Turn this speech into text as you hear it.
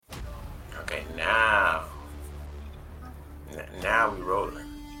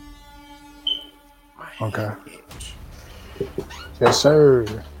Okay. Hand itch. Yes, sir.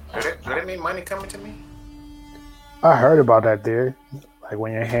 Do that mean money coming to me? I heard about that theory. Like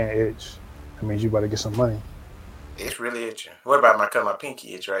when your hand itch, that means you about to get some money. It's really itching. What about my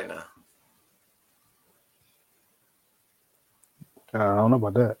pinky itch right now? I don't know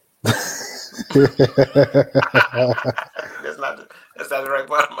about that. That's not the right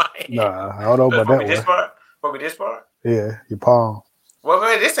part of my hand. Nah, I don't know about that one. Part? What be this part? Yeah, your palm. Well,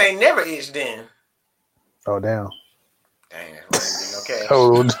 man, this ain't never itched then. Oh, damn. Dang, that's why I ain't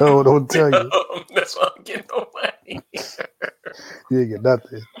getting no cash. Don't tell you. That's why I'm getting no money. You didn't get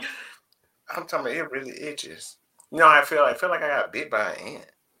nothing. I'm talking about it really itches. You know, I feel like I got bit by an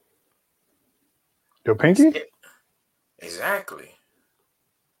ant. Your pinky? Exactly.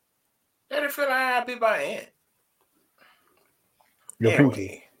 I didn't feel like I got bit by an ant. Your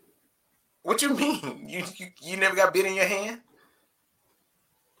pinky. What you mean? You never got bit in your hand?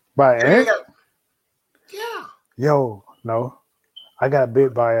 By an ant? Yeah. Yo, no. I got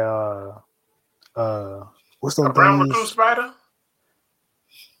bit by what's those a brown things? recluse spider?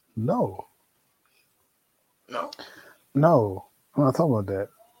 No. No? No. I'm not talking about that.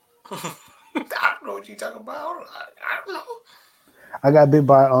 I don't know what you talking about. I don't know. I got bit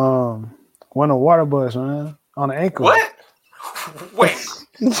by one of the water bugs, man, on the ankle. What? Wait.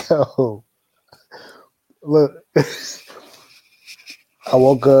 Yo. Look. I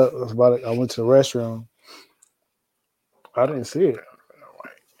woke up, I went to the restroom. I didn't see it.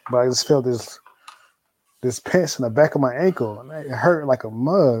 But I just felt this pinch in the back of my ankle, and it hurt like a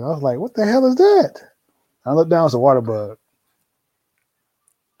mug. I was like, what the hell is that? I looked down, it's a water bug.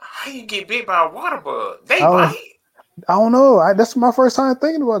 How you get bit by a water bug? They bite? I don't know. That's my first time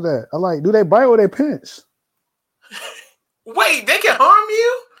thinking about that. I'm like, do they bite or they pinch? Wait, they can harm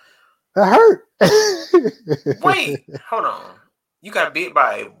you? That hurt. Wait, hold on. You got bit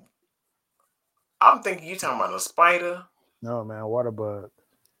by I'm thinking you talking about a spider. No, man, water bug.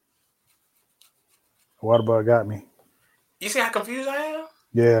 Water bug got me. You see how confused I am?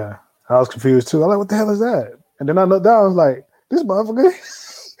 Yeah, I was confused too. I was like, what the hell is that? And then I looked down, I was like, this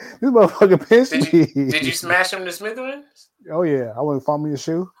motherfucker pinched me. Did you smash him to smithereens? Oh yeah, I wouldn't find me a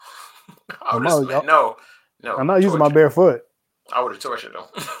shoe. No. I'm not using my bare foot. I would have tortured him.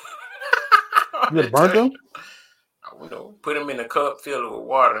 You would have burnt them? I would have put him in a cup filled with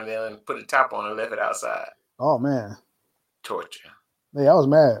water and then put a top on and left it outside. Oh man. Torture. Yeah, I was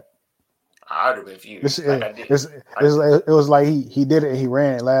mad. I would have been furious. It was like he did it and he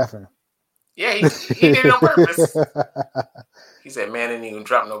ran laughing. Yeah, he did it on purpose. He said, man, didn't even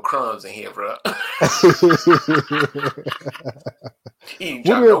drop no crumbs in here, bro. He didn't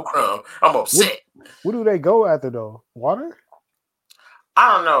drop no crumbs. I'm upset. What do they go after though? Water?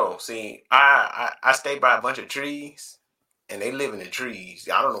 I don't know. See, I stay by a bunch of trees and they live in the trees.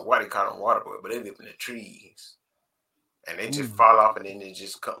 I don't know why they call them water boy, but they live in the trees. And they just fall off and then they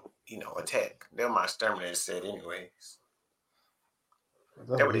just come, attack. They're my exterminator said anyways.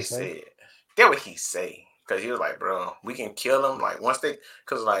 That's what they said. That's what he say. Because he was like, bro, we can kill them. Like, once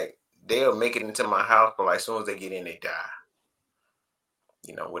because, like, they'll make it into my house, but, like, as soon as they get in, they die.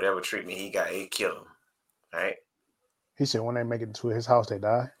 Whatever treatment he got, it kill him. Right? He said when they make it into his house, they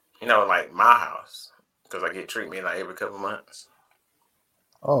die? Like, my house. Because I get treatment, like, every couple months.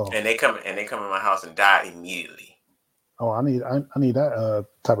 Oh. And they come in my house and die immediately. Oh, I need that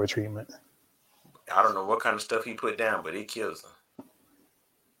type of treatment. I don't know what kind of stuff he put down, but it kills them.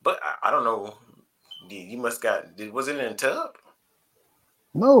 But I don't know. You must was it in a tub?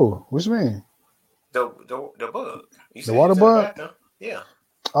 No. What you mean? The bug. The water bug? Yeah.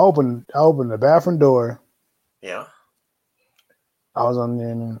 I opened the bathroom door. Yeah. I was in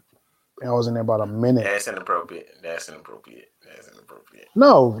there about a minute. That's inappropriate.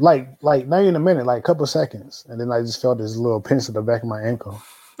 No, like not even a minute, like a couple of seconds. And then I just felt this little pinch at the back of my ankle.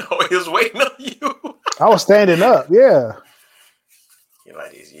 Oh, he was waiting on you. I was standing up, yeah. You're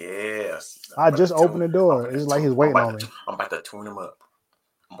like this, yes. I just opened the door. It's like he's waiting on me. I'm about to tune him up.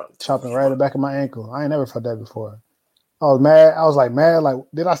 Chopping right at the back of my ankle. I ain't never felt that before. I was mad. I was like mad. Like,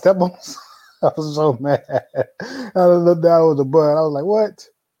 did I step on? I was so mad. I looked down with the bud. I was like, what?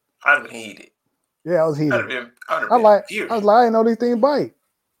 I'd have been heated. Yeah, I was heated. I was like, I didn't know these things bite.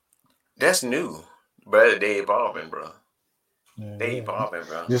 That's new, brother. They evolving, bro. Yeah, evolving,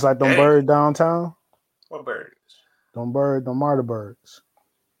 bro. Just like them birds downtown. What birds? Them martyr birds.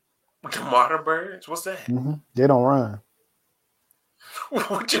 The martyr birds? What's that? Mm-hmm. They don't run.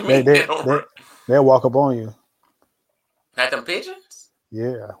 What you mean they don't run? They'll walk up on you. Like them pigeons?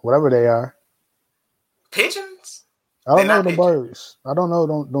 Yeah, whatever they are. Pigeons? I don't know the birds. I don't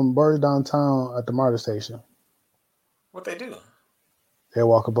know them birds downtown at the MARTA station. What they do? They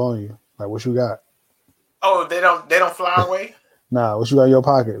walk up on you. Like, what you got? Oh, they don't fly away. Nah, what you got in your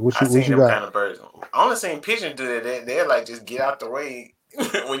pocket? I What seen you them got? kind of birds. I only seen pigeons do that. They're like just get out the way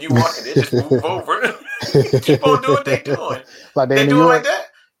when you walking. They just move over, keep on doing what they doing. Like they in They New do it like York? that.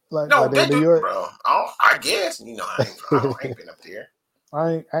 Like No, they they in New do, York? bro. I guess I ain't been up there.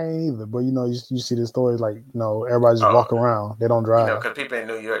 I ain't either, but you see the stories like everybody just Oh, walk around. They don't drive. because people in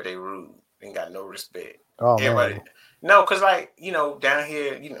New York they rude. They ain't got no respect. Oh Everybody, man, no, because like down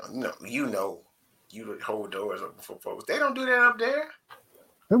here, you hold doors open for folks. They don't do that up there.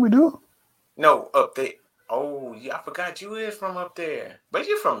 what we do? No, up there. Oh, yeah, I forgot you is from up there. But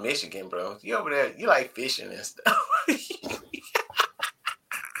you're from Michigan, bro. You over there, you like fishing and stuff.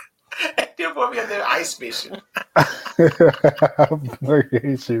 They'll put me up there ice fishing. I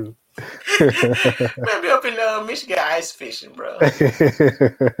hate you. Maybe up in Michigan ice fishing, bro.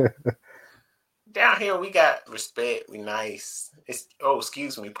 Down here, we got respect. We nice.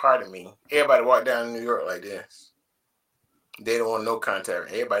 Excuse me, pardon me. Everybody walk down in New York like this. They don't want no contact.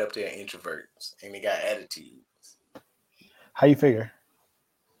 Everybody up there are introverts, and they got attitudes. How you figure?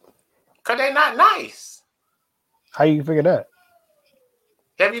 Because they not nice. How you figure that?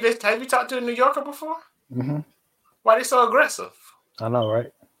 Have you talked to a New Yorker before? Mm-hmm. Why they so aggressive? I know,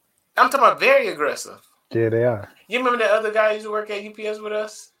 right? I'm talking about very aggressive. Yeah, they are. You remember that other guy who used to work at UPS with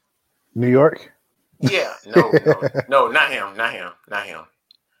us? New York? Yeah. No, not him.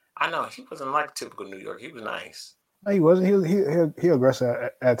 I know, he wasn't like typical New York. He was nice. No, he wasn't. He aggressive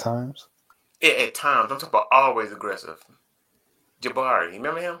at times. At times. I'm talking about always aggressive. Jabari, you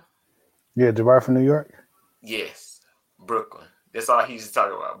remember him? Yeah, Jabbar from New York. Yes. Brooklyn. That's all he used to talk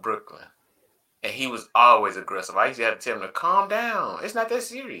about, Brooklyn. And he was always aggressive. I used to have to tell him to calm down. It's not that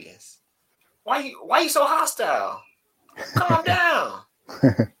serious. Why you so hostile? Calm down.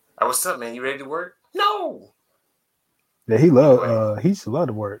 What's up, man? You ready to work? No. Yeah, Anyway, he used to love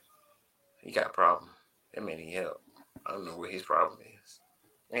to work. he got a problem. That man need help. I don't know what his problem is.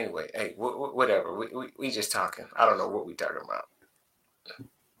 Anyway, hey, whatever. We just talking. I don't know what we talking about.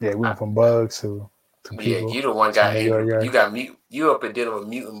 Yeah, we went from bugs to Yeah, people. you the one To got New angry. York guy. You got mute. You up and dealing with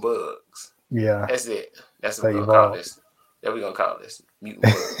mutant bugs. Yeah, That's it. That's what they we're gonna call evolved. this. That we're gonna call this mutant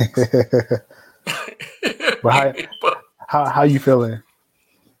bugs. But how you feeling?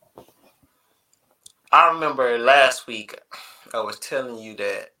 I remember last week I was telling you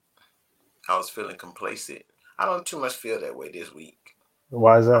that I was feeling complacent. I don't too much feel that way this week.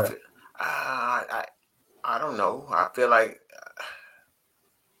 Why is I that? feel, I don't know. I feel like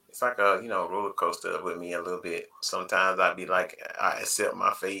it's like a roller coaster with me a little bit. Sometimes I be like I accept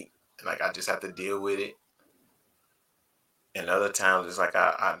my fate, and like I just have to deal with it. And other times it's like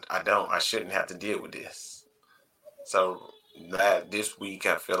I don't. I shouldn't have to deal with this. So this week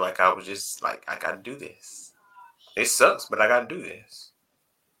I feel like I was just like I got to do this. It sucks, but I got to do this.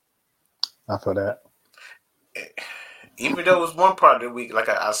 I feel that. Even though it was one part of the week, like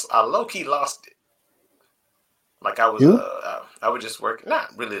I low key lost it. Like I was You? I was just working,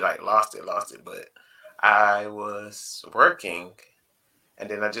 not really like lost it, but I was working, and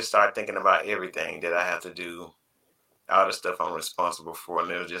then I just started thinking about everything that I have to do, all the stuff I'm responsible for,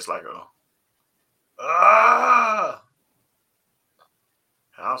 and it was just like ah.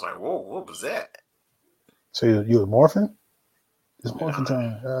 And I was like, whoa, what was that? So you was morphing? It's morphing No,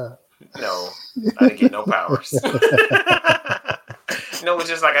 time. no, I didn't get no powers. No, it's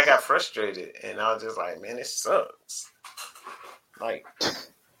just like I got frustrated, and I was just like, man, it sucks. Like,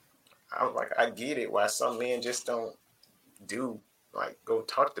 I was like, I get it why some men just don't go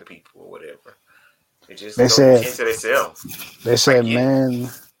talk to people or whatever. They just They go said into themselves. they I said get it. man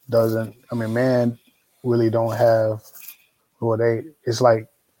doesn't. I mean, man really don't have. Well, it's like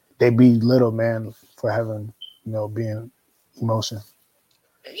they belittle man for having being emotion.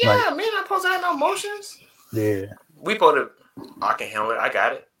 Like, Yeah, man, I'm supposed to have no emotions. yeah. We supposed to. I can handle it. I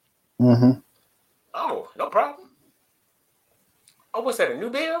got it. Mm-hmm. Oh, no problem. Oh, what's that? A new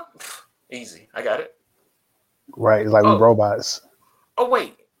bill? Easy. I got it. Right. It's like we Oh, robots. oh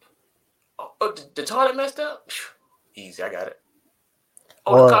wait. Oh, the toilet messed up. Easy. I got it.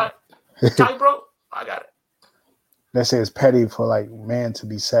 Oh, the Or car tie broke. I got it. they say it's petty for like man to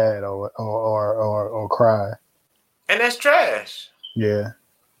be sad or cry. And that's trash. Yeah.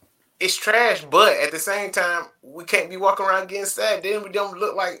 It's trash, but at the same time, we can't be walking around getting sad. Then we don't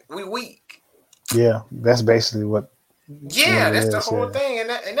look like we weak. Yeah. That's basically what Yeah, it that's the is. whole Yeah. thing,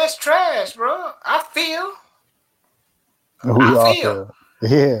 and that's trash, bro. I feel. We I all feel. feel.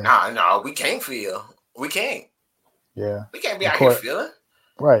 Yeah. No, we can't feel. We can't. Yeah. We can't be Of out here course. feeling.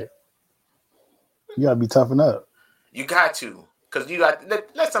 Right. You gotta be toughen up. You got to, cause you got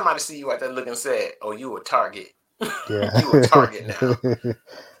let somebody see you out there looking sad. Oh, you a target. Yeah. You a target now.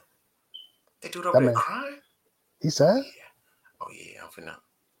 They do it over That there man, crying? he said. Oh yeah, we're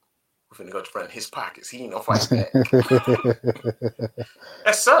finna go to front of his pockets. He ain't no fight back.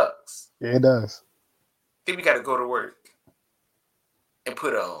 That sucks. Yeah, it does. Then we gotta go to work and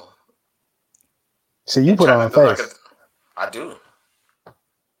put on. See, you And put try on a not to look like face. I do.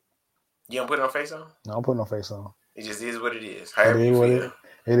 You don't put no face on? No, I'm putting no face on. It just is what it is. It However is you what feel.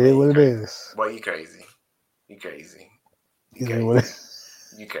 it is. What it crazy. is. Boy, you crazy. You crazy. You It is crazy. what it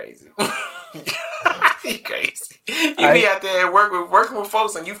is. You crazy. You crazy. You be out there working with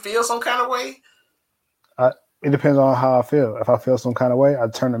folks and you feel some kind of way? It depends on how I feel. If I feel some kind of way, I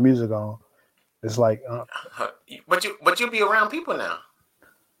turn the music on. It's like, but you be around people now.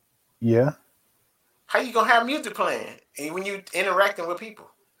 Yeah. How you gonna have music playing when you interacting with people?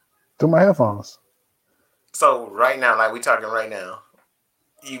 Through my headphones. So right now, like we talking right now,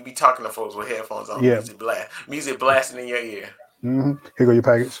 you be talking to folks with headphones on, Yeah. music blasting in your ear. Mm-hmm. Here go your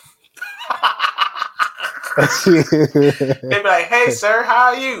package. They be like, "Hey, sir, how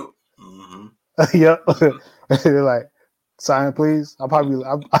are you?" Mm-hmm. Yep. They're like, sign, please. I'll probably be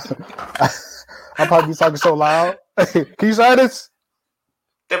talking so loud. Can you sign this?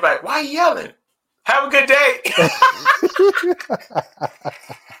 They be like, "Why are you yelling? Have a good day."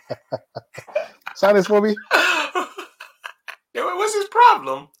 Sign this for me. What's his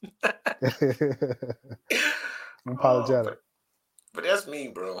problem? I'm apologetic. But that's me,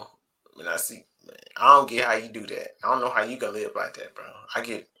 bro. When I see, man, I don't get how you do that. I don't know how you can live like that, bro. I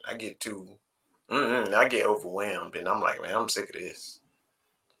get too, I get overwhelmed, and I'm like, man, I'm sick of this.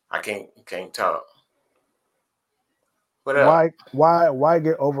 I can't talk. What up? Why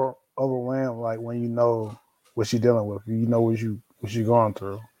get overwhelmed? Like when you know what you're dealing with, you know what you're going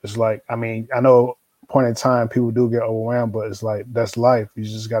through. It's like, I mean, I know point in time people do get overwhelmed, but it's like that's life. You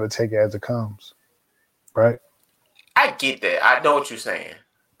just got to take it as it comes, right? I get that. I know what you're saying.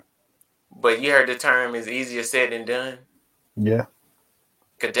 But you heard the term is easier said than done? Yeah.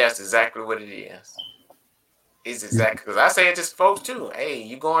 Because that's exactly what it is. It's exactly, because I say it to folks too. Hey,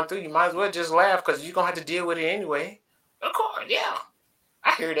 you going through, you might as well just laugh because you're going to have to deal with it anyway. Of course, yeah.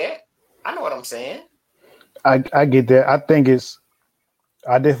 I hear that. I know what I'm saying. I get that. I think it's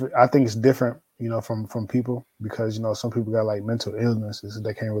different, you know, from people because, you know, some people got like mental illnesses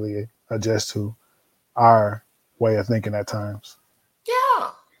they can't really adjust to our way of thinking at times. Yeah.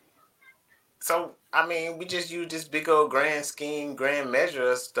 So, I mean, we just use this big old grand scheme, grand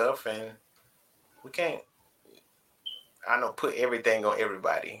measure of stuff, and we can't, I know, put everything on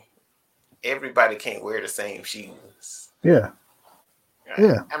everybody. Everybody can't wear the same shoes. Yeah. Right?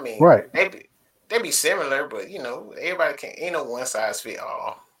 Yeah. I mean, right. they be similar, but, you know, everybody can't, ain't no one size fit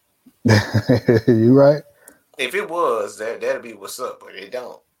all. You right. If it was, that'd be what's up, but it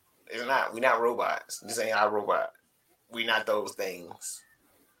don't. It's not. We're not robots. This ain't our robot. We not those things.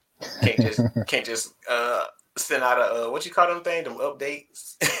 Can't just send out a what you call them thing, them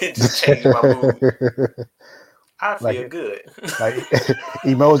updates, and just change my mood. I feel good. Like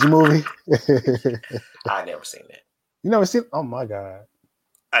Emoji Movie. I never seen that. You never seen? Oh my god!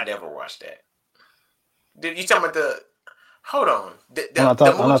 I never watched that. Did you talking about the? Hold on. I'm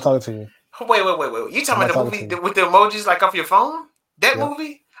not talking to you. Wait. You talking about the movie with the emojis like off your phone? That Yep.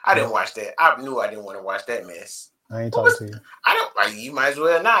 movie? I didn't watch that. I knew I didn't want to watch that mess. I ain't talking to you. I don't. Like, you might as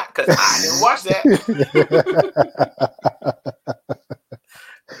well not, because I didn't watch that.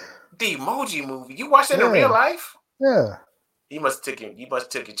 The Emoji Movie. You watched that in real life? Yeah. You must took your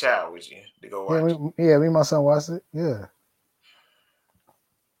child with you to go watch. Me and my son watched it. Yeah.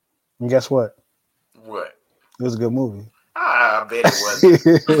 And guess what? What? It was a good movie. I bet it wasn't.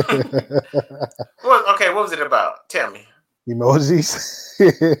 What was it about? Tell me. Emojis.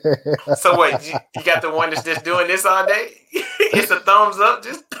 So what? You got the one that's just doing this all day? It's a thumbs up,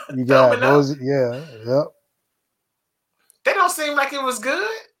 just you got thumbing up. Yeah, yep. They don't seem like it was good.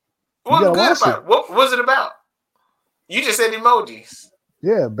 What was good about it? What was it about? You just said emojis.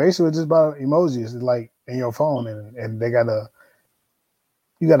 Yeah, basically it's just about emojis. It's like in your phone, and they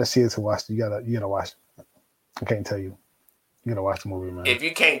you gotta see it to watch it. You gotta watch it. I can't tell you. You gotta watch the movie, man. If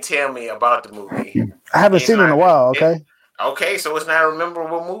you can't tell me about the movie, I haven't seen it in a while. Okay. Okay, so it's not a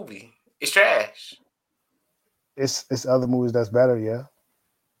memorable movie. It's trash. It's other movies that's better. Yeah.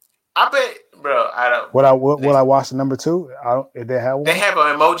 I bet, bro. I don't. Would I watch the number 2? If they have one. They have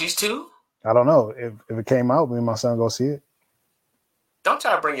emojis too. I don't know if it came out. Me and my son go see it. Don't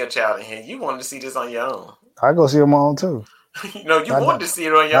try to bring your child in here. You wanted to see this on your own. I go see it on my own too. No, you wanted to see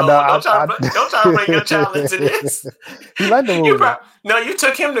it on your own. Don't try to bring your child into this. He liked the movie. You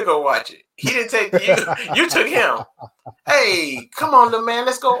took him to go watch it. He didn't take you. You took him. Hey, come on, little man.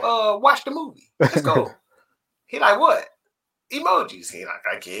 Let's go watch the movie. Let's go. He like, what? Emojis. He like,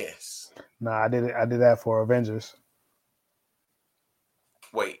 I guess. Nah, I did it. I did that for Avengers.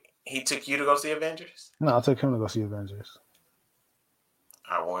 Wait, he took you to go see Avengers? No, I took him to go see Avengers.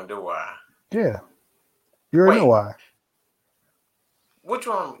 I wonder why. Yeah, you already know Wait, why. which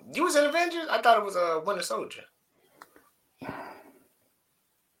one? You was in Avengers? I thought it was a Winter Soldier.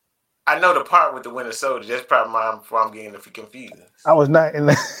 I know the part with the Winter Soldier. That's probably why I'm getting confused. I was not in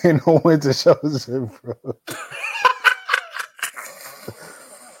the Winter Soldier, bro.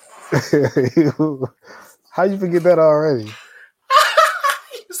 How you forget that already?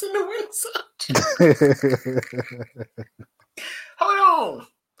 He was in the Winter Soldier. Hold on.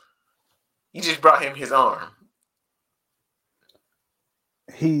 You just brought him his arm.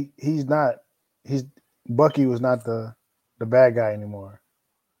 He's not. He's Bucky was not the bad guy anymore.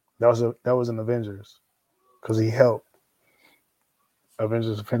 That was an Avengers because he helped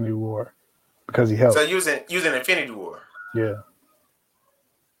Avengers Infinity War because he helped. So using Infinity War. Yeah.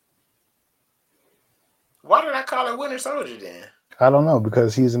 Why did I call it Winter Soldier then? I don't know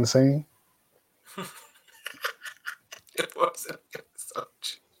because he's in the scene. It wasn't Winter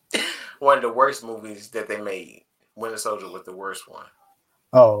Soldier. One of the worst movies that they made. Winter Soldier was the worst one.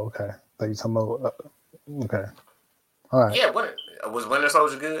 Oh, okay. Like you talking about? Okay. All right. Yeah, was Winter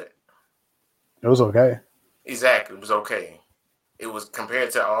Soldier good? It was okay. Exactly, it was okay. It was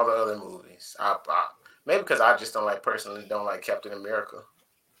compared to all the other movies. Maybe because I just personally don't like Captain America.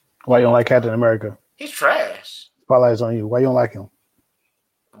 Why you don't like Captain America? He's trash. Spotlight's on you. Why you don't like him?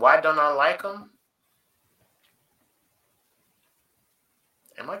 Why don't I like him?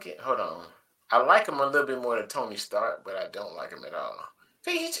 Hold on. I like him a little bit more than Tony Stark, but I don't like him at all.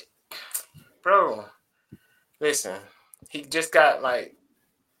 Bro, listen. He just got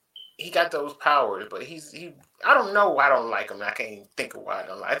he got those powers, but I don't know why I don't like him. I can't even think of why I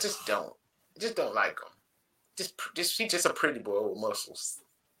don't like him. I just don't like him. He's just a pretty boy with muscles.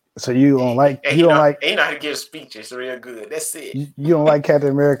 So you don't like He know how to give speeches real good. That's it. You don't like Captain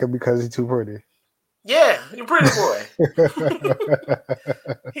America because he's too pretty. Yeah, you're a pretty boy.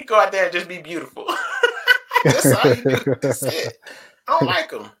 He go out there and just be beautiful. That's all you do. That's it. I don't like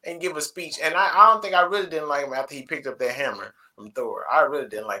him and give a speech. And I don't think I really didn't like him after he picked up that hammer from Thor. I really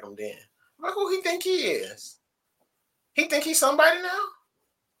didn't like him then. But who he think he is? He think he's somebody now?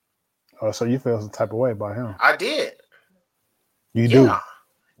 Oh, so you feel some type of way about him? I did. You do. You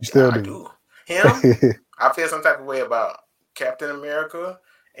still do. Him? I feel some type of way about Captain America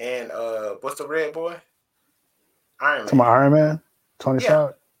and what's the red boy? Iron Man. Iron Man? Tony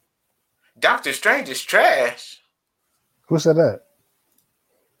Stark? Doctor Strange is trash. Who said that?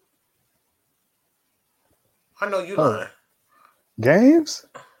 I know you lying. Games?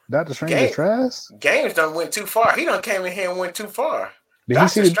 Doctor Strange is trash? Games done went too far. He done came in here and went too far. Did he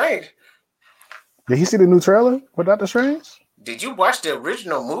see the new trailer for Doctor Strange? Did you watch the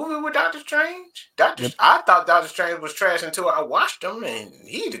original movie with Doctor Strange? I thought Doctor Strange was trash until I watched him, and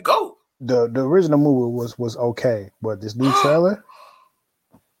he the GOAT. The original movie was okay, but this new trailer.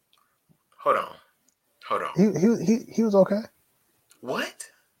 Hold on. He was okay. What?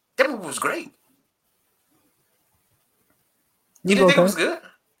 That movie was great. You didn't think it was good?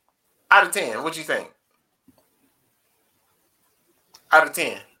 Out of 10, what you think? Out of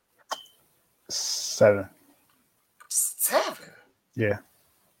 10. 7. 7? Yeah.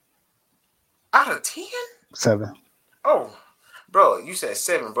 Out of 10? 7. Oh, bro, you said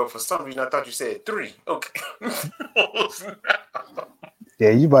 7, but for some reason I thought you said 3. Okay. Yeah,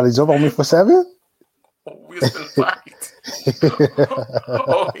 you about to jump on me for 7? Oh, we're gonna fight.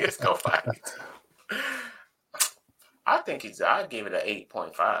 It's gonna fight. I give it an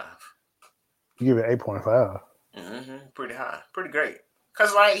 8.5. You give it 8.5. Pretty high. Pretty great.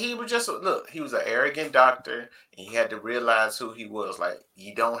 Because, he was an arrogant doctor, and he had to realize who he was.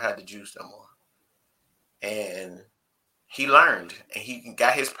 You don't have the juice no more. And he learned, and he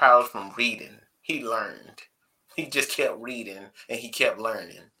got his powers from reading. He learned. He just kept reading, and he kept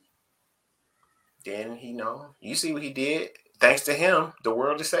learning. Then, you see what he did. Thanks to him, the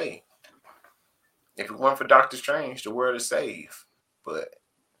world is saved. If it weren't for Doctor Strange, the world is saved. But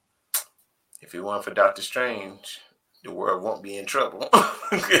if it weren't for Doctor Strange, the world won't be in trouble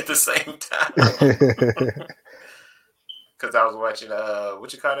at the same time. Because I was watching,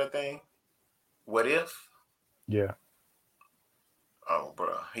 what you call that thing? What If? Yeah. Oh,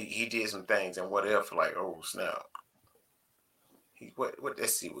 bro. He did some things, and What If, oh, snap.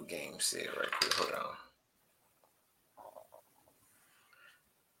 Let's see what Game said right here. Hold on.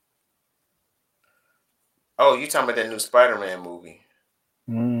 Oh, you talking about that new Spider-Man movie?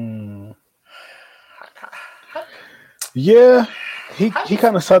 Yeah, he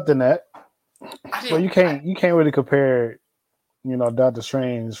kind of sucked in that. Well, you can't really compare Doctor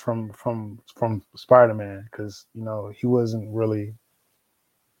Strange from Spider-Man, because he wasn't really,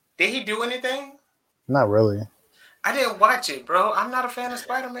 Did he do anything? not really. I didn't watch it, bro. I'm not a fan of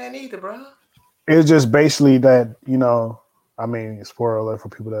Spider-Man either, bro. It's just basically that, I mean, spoiler alert for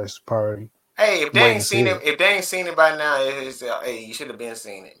people that's probably Hey, if they waiting ain't to see seen it, it. if they ain't seen it by now, hey, you should have been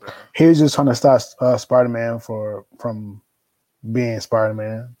seen it, bro. He was just trying to stop Spider-Man from being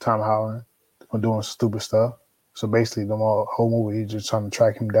Spider-Man, Tom Holland, from doing stupid stuff. So basically, the whole movie, he's just trying to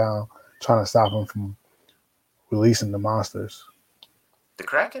track him down, trying to stop him from releasing the monsters. The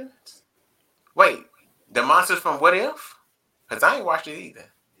Kraken? Wait, the monsters from What If? Cause I ain't watched it either.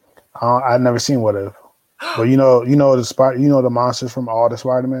 I never seen What If, but the monsters from all the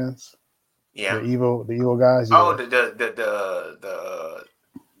Spider-Mans, Yeah. the evil guys. Oh, Yeah, the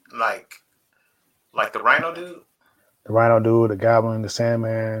like the Rhino dude. the Rhino dude, the Goblin, the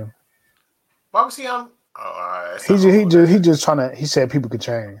Sandman. Why was he on? Oh, that's a He whole. he just trying to. He said people could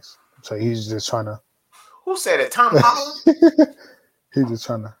change, so he's just trying to. Who said it? Tom Holland. He's just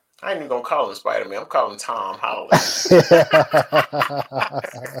trying to. I ain't even gonna call him Spider Man. I'm calling Tom Holland.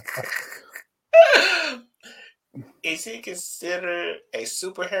 Is he considered a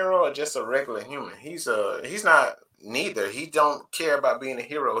superhero or just a regular human? He's not neither. He don't care about being a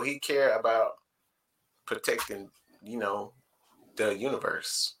hero. He care about protecting, the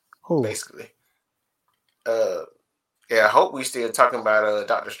universe. Who? Basically. Yeah, I hope we still talking about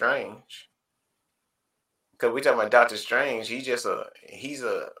Doctor Strange. Cause we talking about Doctor Strange. He's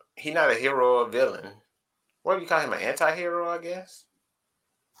not a hero or villain. What do you call him? An anti-hero, I guess.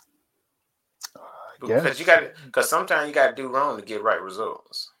 Because because sometimes you gotta do wrong to get right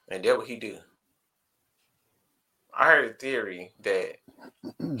results, and that's what he do. I heard a theory that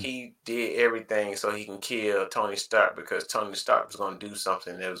he did everything so he can kill Tony Stark because Tony Stark was gonna do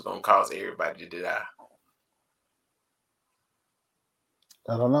something that was gonna cause everybody to die.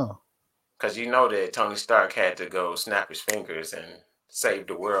 I don't know. Because you know that Tony Stark had to go snap his fingers and save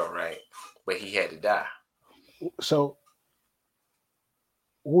the world, right? But he had to die. So,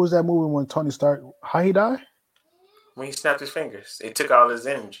 what was that movie when Tony Stark? How he died? When he snapped his fingers, it took all his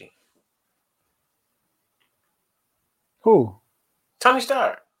energy. Who? Tony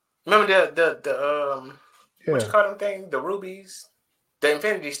Stark. Remember the Yeah. what you call them thing? The rubies, the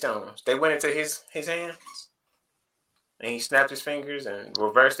Infinity Stones. They went into his hands, and he snapped his fingers and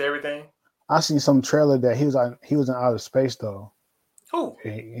reversed everything. I seen some trailer that he was in outer space though. Who?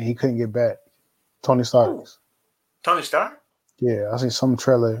 And he couldn't get back. Tony Stark. Who? Tony Stark? Yeah, I seen some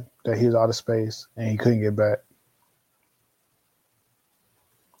trailer that he was out of space and he couldn't get back.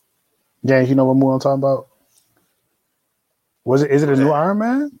 James, you know what movie I'm talking about? Is it a new Iron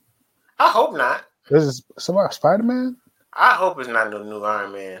Man? I hope not. Is it somebody Spider-Man? I hope it's not no new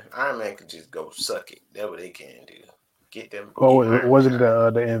Iron Man. Iron Man could just go suck it. That's what they can do. Get them. Or was it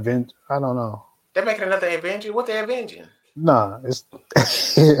the invent? I don't know. They're making another Avenger. What they avenging? Nah, it's.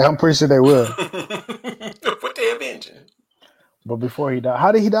 I'm pretty sure they will. What they avenging? But before he died,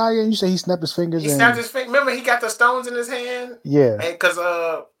 how did he die again? You say he snapped his fingers. He snapped his fingers. Remember, he got the stones in his hand. Yeah. Because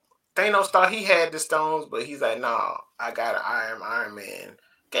Thanos thought he had the stones, but he's like, "Nah, I got an Iron Man."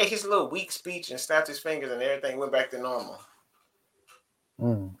 Gave his little weak speech and snapped his fingers, and everything went back to normal.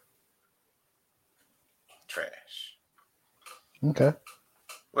 Trash. Okay.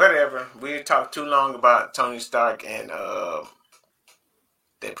 Whatever. We talked too long about Tony Stark and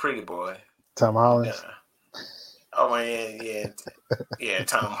that pretty boy. Tom Holland. Oh man, yeah,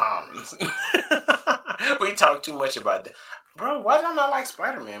 Tom Holland. We talked too much about that, bro. Why don't I like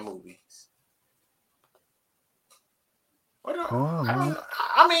Spider-Man movies? I don't know.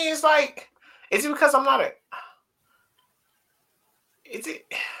 I mean, it's like, is it because I'm not a? Is it?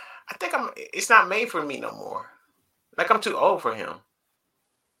 I think it's not made for me no more. Like I'm too old for him.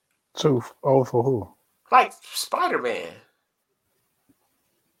 Too old for who? Like Spider-Man.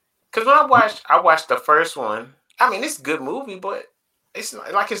 Because when I watched the first one. I mean, it's a good movie, but it's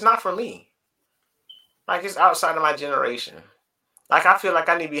not for me. Like it's outside of my generation. Like I feel like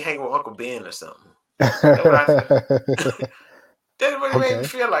I need to be hanging with Uncle Ben or something. That's what I feel. That's what it made me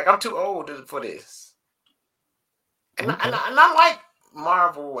feel like. I'm too old for this. And I like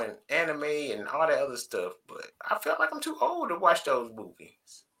Marvel and anime and all that other stuff, but I felt like I'm too old to watch those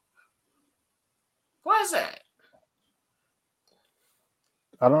movies. Why is that?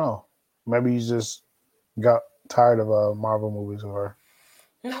 I don't know. Maybe you just got tired of Marvel movies, or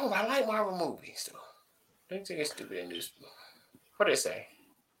no, I like Marvel movies though. Don't think it's stupid in this. What do they say?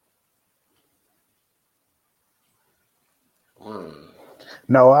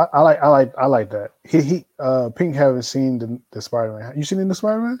 No, I like that. He Pink haven't seen the Spider-Man. You seen the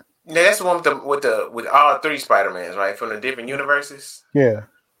Spider-Man? Now, that's the one with all three Spider-Mans, right? From the different universes. Yeah.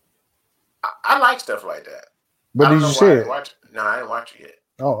 I like stuff like that. But I don't did know you see why I didn't it? watch it. No, I didn't watch it yet.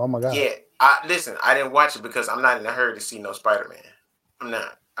 Oh my God. Yeah, listen. I didn't watch it because I'm not in a hurry to see no Spider-Man. I'm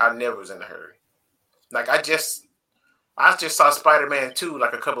not. I never was in a hurry. Like I just saw Spider-Man 2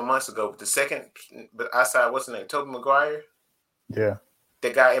 like a couple months ago. But the second, but I saw what's his name, Tobey Maguire. Yeah. The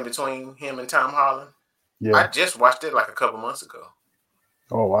guy in between him and Tom Holland. I Yeah. just watched it like a couple months ago.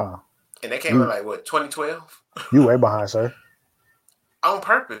 Oh wow. And they came out like what, 2012? You way behind, sir. On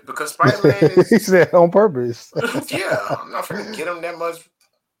purpose, because Spider-Man He is said on purpose. yeah, I'm not finna get him that much.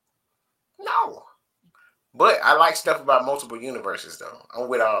 No. But I like stuff about multiple universes though. I'm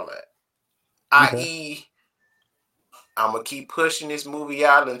with all that. Okay. I.e., I'm gonna keep pushing this movie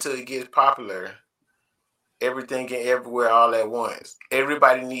out until it gets popular. Everything and everywhere all at once.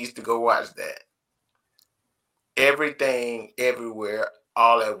 Everybody needs to go watch that. Everything everywhere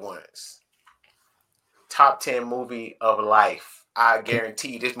all at once. Top 10 movie of life. I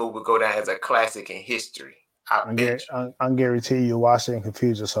guarantee this movie will go down as a classic in history. I bet you. I'm guarantee you watch it and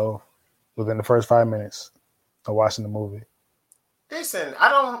confuse yourself within the first 5 minutes of watching the movie. Listen, I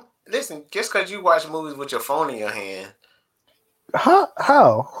don't listen. Just because you watch movies with your phone in your hand,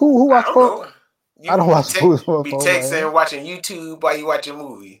 How? Who I watch don't phone? know. I don't watch movies with my Be phone. texting Man. and watching YouTube while you watching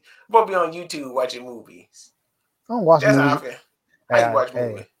movies. We'll be on YouTube watching movies. I don't watch That's how I movies. feel. How you watch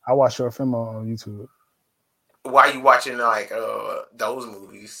movies? I watch short film on YouTube. Why you watching like those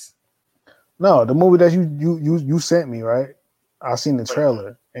movies? No, the movie that you sent me, right? I seen the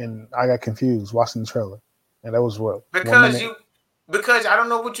trailer and I got confused watching the trailer, and that was what because I don't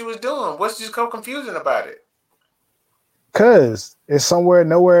know what you was doing. What's just so confusing about it? Cause it's somewhere,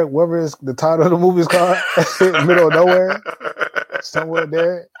 nowhere, whatever is the title of the movie is called, middle of nowhere, somewhere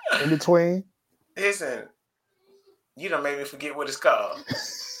there in between. Listen, you don't make me forget what it's called.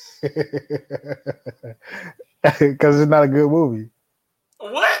 Because it's not a good movie.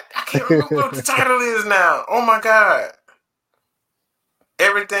 What? I can't remember what the title is now. Oh my God.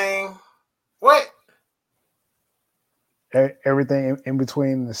 Everything. What? Everything in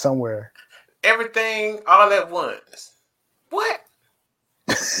between is somewhere. Everything all at once. What?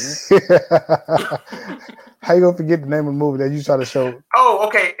 How you gonna forget the name of the movie that you try to show? Oh,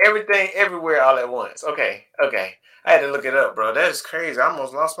 okay. Everything, everywhere, all at once. Okay. I had to look it up, bro. That is crazy. I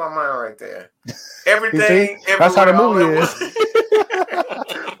almost lost my mind right there. Everything, everywhere, that's how the movie all is.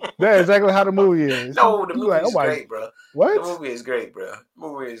 That's exactly how the movie is. No, the movie is great, bro. What? The movie is great, bro.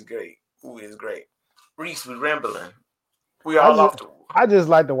 Movie is great. Reese was rambling. We all off the. I just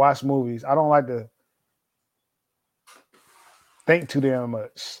like to watch movies. I don't like to think too damn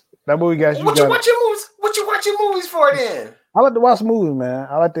much. That movie got you. What you watching movies? What you watching movies for then? I like to watch movies, man.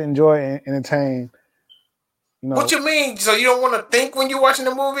 I like to enjoy and entertain. You know. What you mean? So you don't want to think when you're watching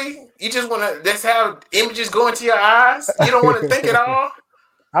the movie? You just want to just have images go into your eyes? You don't want to think at all?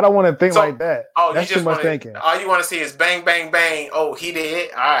 I don't want to think like that. Oh, that's you just too much thinking. All you want to see is bang, bang, bang. Oh, he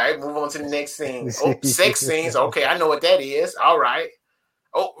did. All right, move on to the next scene. Oh, sex scenes. Okay, I know what that is. All right.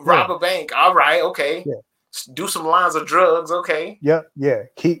 Oh, rob a bank. All right. Okay. Yeah. Do some lines of drugs. Okay. Yep. Yeah.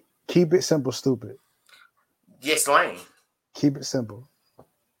 Keep it simple, stupid. Yes, Lane. Keep it simple.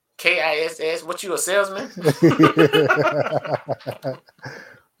 KISS. What, you a salesman?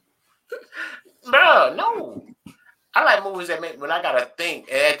 Bro, no. I like movies that make when I gotta think.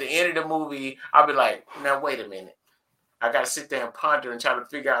 And at the end of the movie, I'll be like, now wait a minute. I gotta sit there and ponder and try to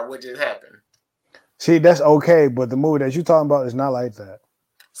figure out what just happened. See, that's okay, but the movie that you're talking about is not like that.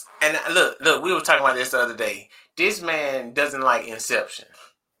 And look, we were talking about this the other day. This man doesn't like Inception.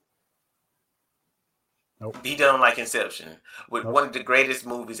 Nope. He doesn't like Inception. With one of the greatest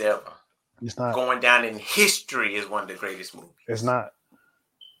movies ever. It's not. Going down in history is one of the greatest movies. It's not.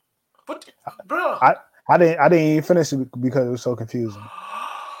 What, bro? I didn't even finish it because it was so confusing.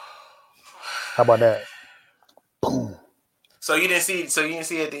 How about that? Boom. So you didn't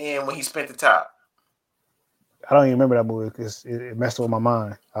see at the end when he spent the top. I don't even remember that movie because it messed with my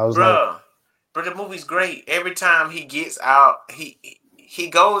mind. I was but the movie's great. Every time he gets out, he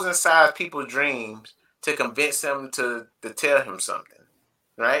goes inside people's dreams to convince them to tell him something,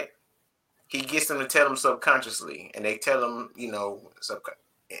 right? He gets them to tell him subconsciously, and they tell him,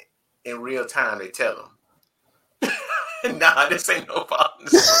 in real time. They tell him, "Nah, this ain't no problem."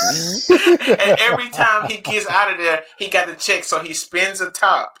 And every time he gets out of there, he got the check, so he spins the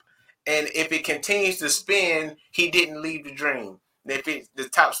top. And if it continues to spin, he didn't leave the dream. If the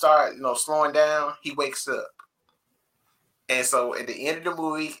top starts, slowing down, he wakes up. And so at the end of the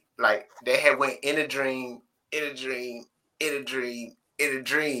movie, like they had went in a dream, in a dream, in a dream, in a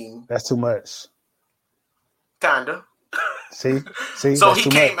dream. That's too much. Kinda. See, So that's he too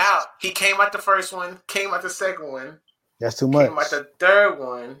came much. out. He came out the first one. Came out the second one. That's too Came much. out the third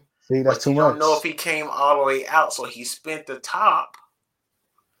one. See, that's But too you don't much. know if he came all the way out. So he spent the top.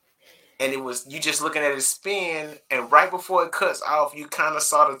 And it was you just looking at his spin, and right before it cuts off, you kind of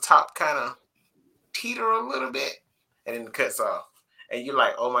saw the top kind of teeter a little bit, and then it cuts off. And you're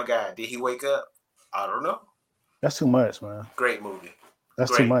like, oh my God, did he wake up? I don't know. That's too much, man. Great movie. That's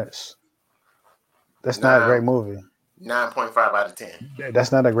too Great. much. That's not a great movie. 9.5 out of 10.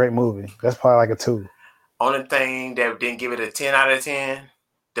 That's not a great movie. That's probably like a 2. Only thing that didn't give it a 10 out of 10,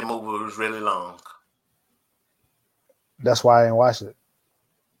 the movie was really long. That's why I didn't watch it.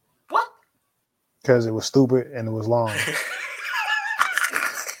 What? Because it was stupid and it was long.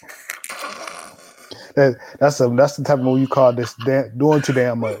 That's the type of movie you call this doing too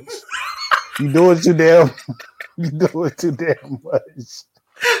damn much. You doing too damn much.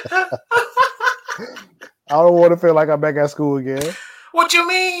 I don't want to feel like I'm back at school again. What you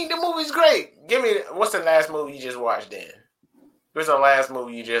mean? The movie's great. Give me what's the last movie you just watched then? What's the last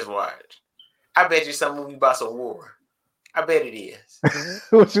movie you just watched? I bet you some movie about some war. I bet it is.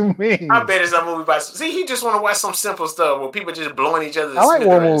 What you mean? I bet it's a movie about. See, he just want to watch some simple stuff where people just blowing each other. I like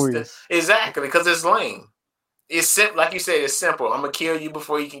war movies. Exactly, because it's lame. It's simple, like you said. It's simple. I'm gonna kill you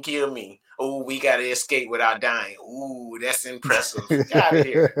before you can kill me. Oh, we gotta escape without dying. Ooh, that's impressive. Get out of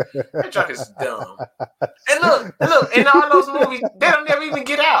here. That junk is dumb. And look, in all those movies, they don't never even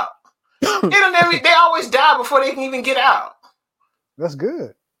get out. They always die before they can even get out. That's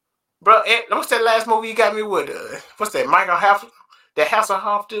good. Bro, what's that last movie you got me with? What's that? Michael Half, that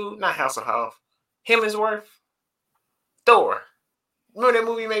Hasselhoff dude? Not Hasselhoff. Hemsworth. Thor. Remember that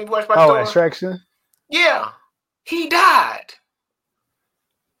movie you made me watch by Thor? Oh, Extraction? Yeah. He died.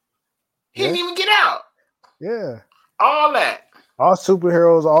 He didn't even get out. Yeah. All that. All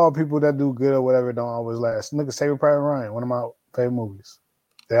superheroes, all people that do good or whatever don't always last. Look at Saving Private Ryan, one of my favorite movies.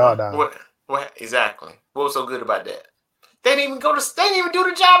 They all died. What exactly? What was so good about that? They didn't even do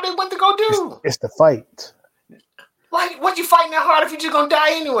the job they went to go do. It's the fight. What you fighting that hard if you're just gonna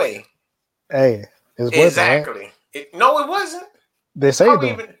die anyway? Hey, it's exactly. No, it wasn't. They saved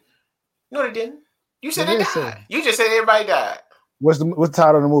them. No, they didn't. You said they died. You just said everybody died. What's the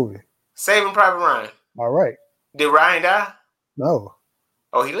title of the movie? Saving Private Ryan. All right. Did Ryan die? No.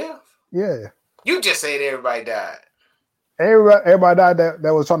 Oh, he lived? Yeah. You just said everybody died. Everybody died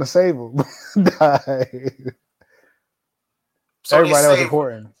that was trying to save him. Died. So everybody that was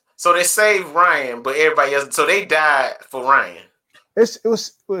important. So they saved Ryan, but everybody else. So they died for Ryan. It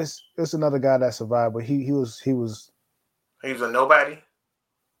was another guy that survived, but he was a nobody.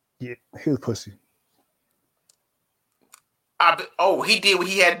 Yeah, he was pussy. He did what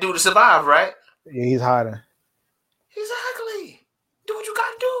he had to do to survive, right? Yeah, he's hiding. Exactly. Do what you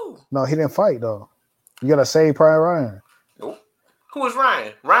gotta do. No, he didn't fight though. You gotta save Private Ryan. Nope. Who was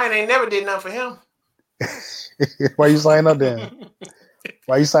Ryan? Ryan ain't never did nothing for him. Why you sign up then?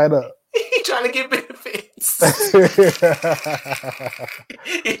 Why you sign up? He trying to get benefits.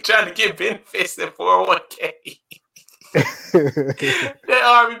 He trying to get benefits in 401k. That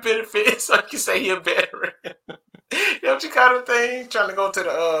army benefits, so you can say he a veteran. You know what you call the thing? Trying to go to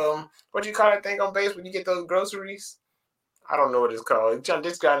the what you call that thing on base when you get those groceries? I don't know what it's called.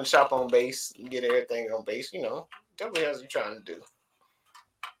 This guy in the shop on base, you get everything on base. You know, what else you trying to do?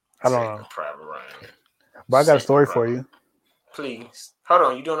 I don't know. Private Ryan. But I got a story for you. Please. Hold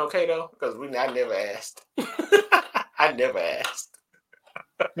on. You doing okay, though? Because I never asked. I never asked.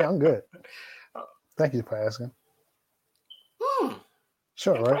 Yeah, I'm good. Thank you for asking.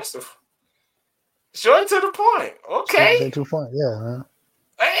 Sure, impressive. Right? Short to the point. Okay. Short to the point, yeah, man.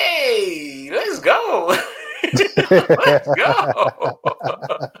 Hey, let's go. Let's go.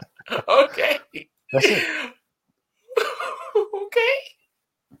 Okay. That's it.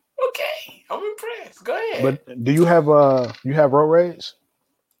 Okay. I'm impressed. Go ahead. But do you have road rage?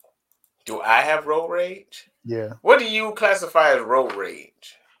 Do I have road rage? Yeah. What do you classify as road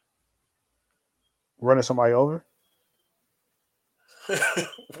rage? Running somebody over?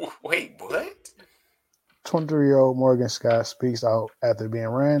 Wait, what? 23-year-old Morgan Scott speaks out after being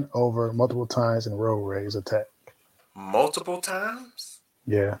ran over multiple times in a road rage attack. Multiple times?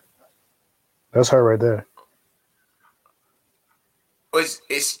 Yeah. That's her right there.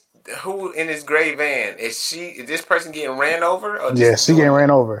 It's who in this gray van? Is this person getting ran over? Or yeah, she getting ran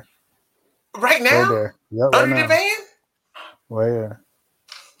over. Right now? Right there. Yep, under the van? Well, yeah.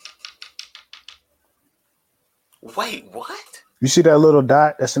 Wait, what? You see that little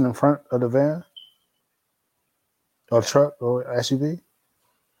dot that's in the front of the van? Or truck or SUV?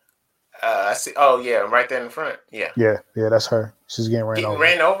 I see. Oh, yeah, right there in the front. Yeah. Yeah, that's her. She's getting ran over.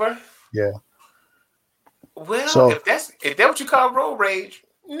 Ran over? Yeah. Well, So if that's what you call road rage,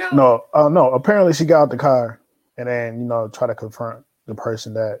 no. no. Apparently, she got out the car and then try to confront the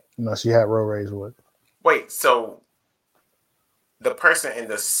person that she had road rage with. Wait, so the person in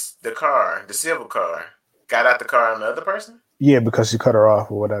the car, the silver car, got out the car on the other person? Yeah, because she cut her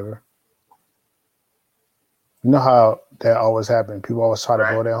off or whatever. You know how that always happens. People always try to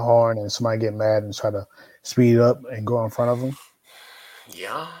Right. blow their horn, and somebody get mad and try to speed up and go in front of them.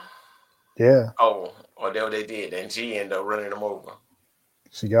 Yeah. Yeah. Oh, or that's what they did, and she ended up running them over.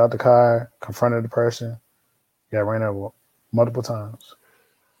 She got out the car, confronted the person, got ran over multiple times.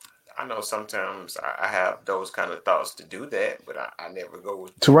 I know sometimes I have those kind of thoughts to do that, but I never go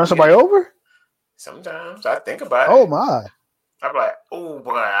To to run get somebody it. over? Sometimes I think about Oh it. my. I'm like, oh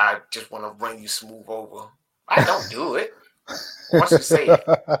boy, I just want to run you smooth over. I don't do it. Once you say it,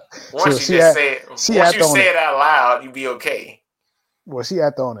 So once you just say it, she once act you on say it. it out loud, you be okay. Well, she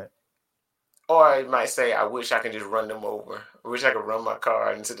act on it. Or it might say, I wish I could just run them over. I wish I could run my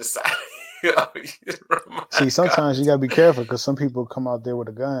car into the side. See, sometimes you gotta be careful because some people come out there with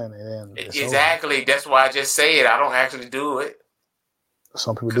a gun and then it's over. Exactly. That's why I just say it. I don't actually do it.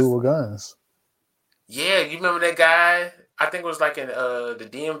 Some people do with guns. Yeah, you remember that guy? I think it was like in the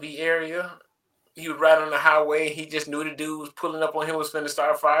DMV area. He was right on the highway. He just knew the dude was pulling up on him, was finna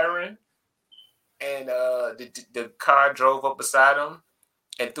start firing. And the car drove up beside him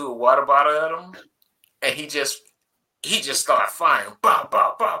and threw a water bottle at him. And he just started firing. Bop,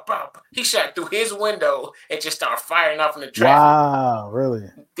 bop, bop, bop. He shot through his window and just started firing off in the traffic. Wow, really?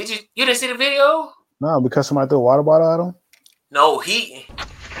 You didn't see the video? No, because somebody threw a water bottle at him? No,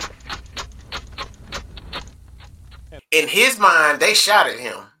 in his mind, they shot at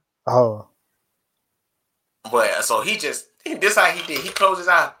him. Oh. But so this how he did. He closed his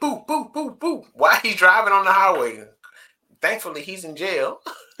eyes. Boop, boop, boop, boop. While he's driving on the highway. Thankfully, he's in jail.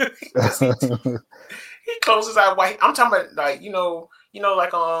 He closed his eyes. I'm talking about like,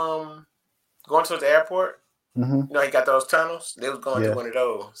 like going to the airport. Mm-hmm. He got those tunnels. They was going through one of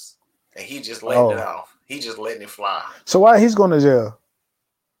those. And he just letting it off. He just letting it fly. So why he's going to jail?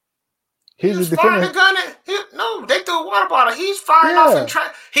 He was firing a gun at no, they threw a water bottle. He's firing off and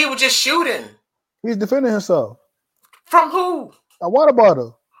he was just shooting. He's defending himself. From who? A water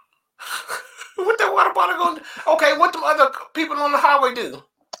bottle. What that water bottle going to do? Okay, what them other people on the highway do?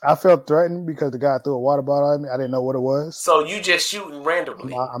 I felt threatened because the guy threw a water bottle at me. I didn't know what it was. So you just shooting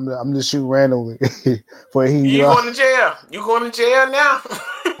randomly? I'm just shooting randomly. For you going to jail? You going to jail now?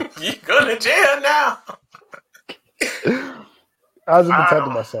 You going to jail now? I was just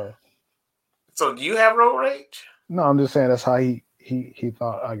protecting myself. So do you have road rage? No, I'm just saying that's how he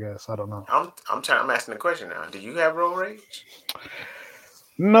thought. I guess I don't know. I'm asking the question now. Do you have road rage?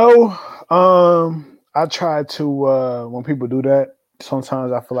 No. I try to when people do that.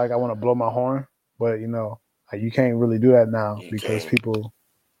 Sometimes I feel like I want to blow my horn, but like you can't really do that now because people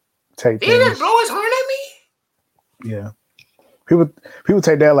take things. He didn't blow his horn at me. Yeah, people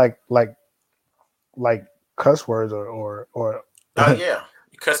take that like cuss words or. Oh yeah,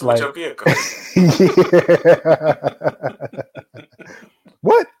 you cussing with your vehicle.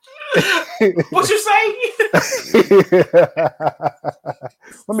 What? What you say?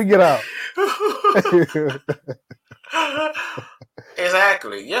 Let me get out.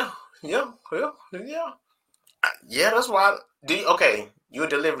 Exactly. Yeah. Yeah. That's why. You're a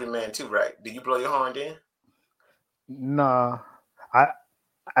delivery man too, right? Did you blow your horn then? Nah,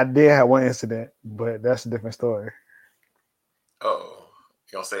 I did have one incident, but that's a different story. Oh,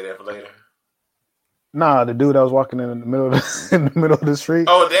 you gonna say that for later? Nah, the dude that was walking in the middle of the street.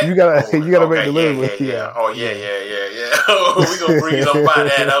 Oh, that you gotta make delivery. Yeah. Oh yeah. Oh, we gonna breeze on by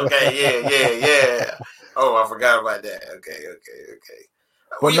that. Okay, yeah. Oh, I forgot about that. Okay.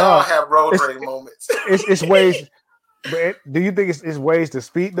 We all have road rage moments. It's ways. But do you think it's ways to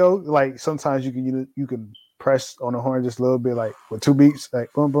speed though? Like sometimes you can press on the horn just a little bit, like with 2 beats,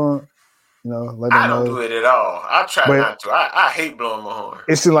 like boom boom. Let them I don't know. do it at all. I try not to. I hate blowing my horn.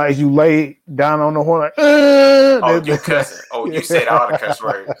 It's like you lay down on the horn like. Oh, you cussing? Oh, you said all the cuss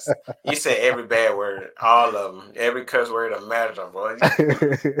words. You said every bad word, all of them. Every cuss word that matters, boy.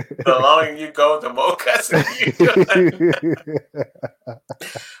 The longer you go, the more cussing you do.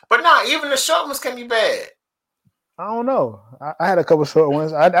 But even the short ones can be bad. I don't know. I had a couple short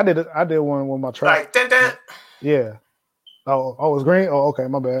ones. I did one with my track. Like dun. Yeah. Oh, it's green. Oh, okay,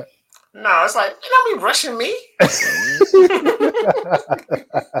 my bad. No, it's like, don't be rushing me.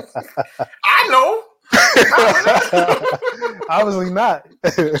 I know. Obviously not.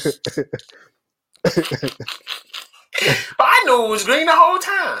 But I knew it was green the whole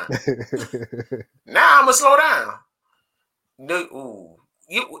time. Now I'm gonna slow down.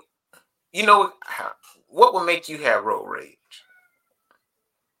 You know what would make you have road rage?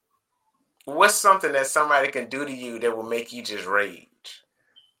 What's something that somebody can do to you that will make you just rage?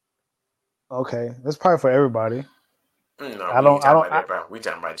 Okay, that's probably for everybody. No, we ain't talking about everybody. We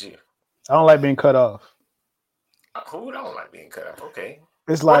talking about you. I don't like being cut off. Who don't like being cut off? Okay.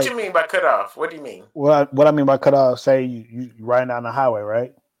 It's what like, you mean by cut off? What do you mean? What I mean by cut off, say you riding down the highway,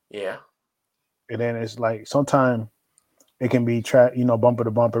 right? Yeah. And then it's like sometimes it can be bumper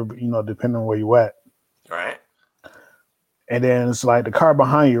to bumper, depending on where you at. Right. And then it's like the car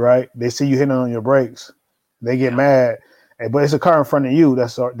behind you, right? They see you hitting on your brakes, they get mad, but it's a car in front of you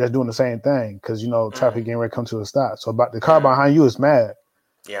that's doing the same thing because traffic getting ready to come to a stop. So the car behind you is mad.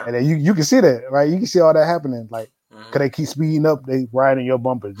 Yeah. And then you can see that, right? You can see all that happening, like because they keep speeding up, they riding your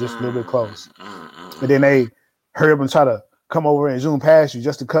bumper just a little bit close, and then they hurry up and try to come over and zoom past you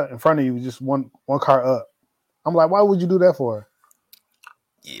just to cut in front of you, just one car up. I'm like, why would you do that for?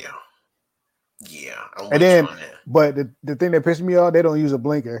 Yeah. And then, but the thing that pissed me off, they don't use a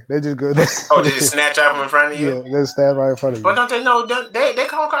blinker. They just go. They just snatch out from in front of you. Yeah, they stand right in front of you. But don't they know they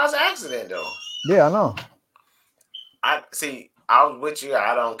can't cause an accident though? Yeah, I know. I was with you.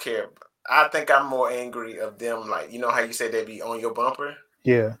 I don't care. I think I'm more angry of them. Like, you know how you say they be on your bumper?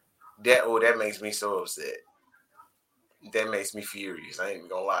 Yeah. That makes me so upset. That makes me furious. I ain't even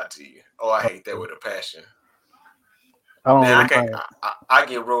gonna lie to you. Oh, I hate that with a passion. I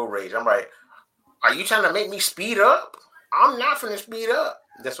get road rage. I'm like, are you trying to make me speed up? I'm not finna speed up.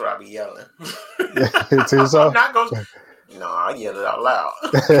 That's what I be yelling. I'm not gonna. No, I yell it out loud.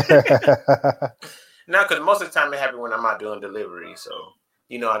 No, because most of the time it happens when I'm out doing delivery. So,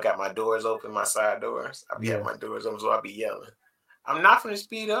 I got my doors open, my side doors. I be having my doors open, so I be yelling. I'm not finna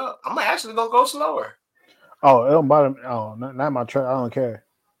speed up. I'm actually gonna go slower. Oh, it don't bother me. Oh, not my truck. I don't care.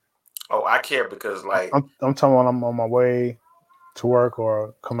 Oh, I care because like I'm talking when I'm on my way to work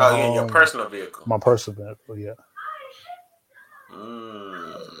or coming home. Oh, in your personal vehicle. My personal vehicle, yeah.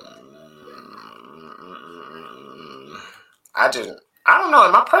 I don't know.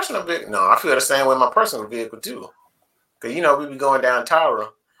 In my personal vehicle, no, I feel the same way in my personal vehicle too. Cause we be going down Tyra.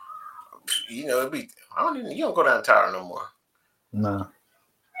 You don't go down Tyra no more. Nah.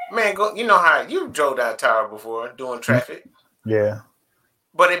 Man, you know how you drove down Tyra before doing traffic. Yeah.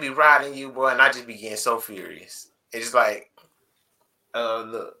 But they be riding you, boy, and I just be getting so furious. It's like,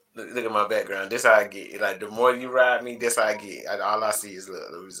 look at my background. This how I get. Like the more you ride me, this how I get. All I see is look.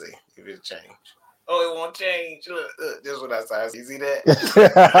 Let me see if it change. Oh, it won't change. Look, this is what I saw. You see that? See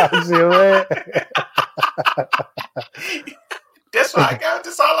that? That's what I got.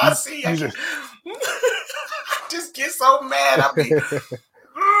 That's all I see. I just get so mad. I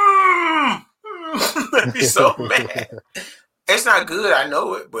be so mad. It's not good. I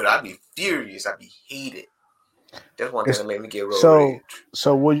know it, but I be furious. I be heated. That's one thing that made me get road rage.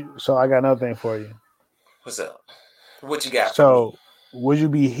 So I got another thing for you. What's up? What you got? So would you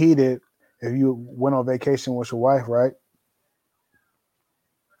be heated if you went on vacation with your wife, right?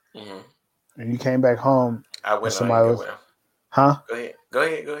 Mm-hmm. And you came back home. I went on. Huh? Go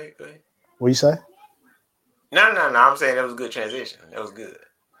ahead. What you say? No. I'm saying that was a good transition. That was good.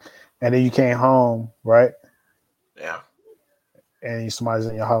 And then you came home, right? Yeah. And somebody's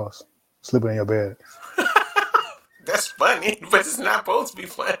in your house, sleeping in your bed. That's funny, but it's not supposed to be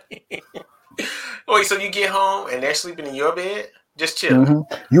funny. Wait, so you get home and they're sleeping in your bed? Just chilling.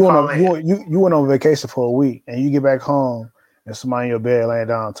 Mm-hmm. You went on vacation for a week and you get back home and somebody in your bed laying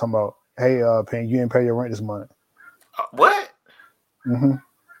down talking about, hey, Penn, you didn't pay your rent this month. What? Mm-hmm.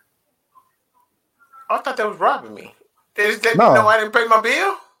 I thought that was robbing me. They just let me know I didn't pay my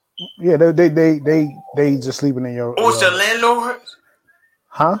bill? Yeah, they just sleeping in your. Oh, it's the landlord?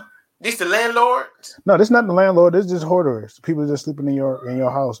 Huh? This the landlord? No, this not the landlord. This just hoarders. People just sleeping in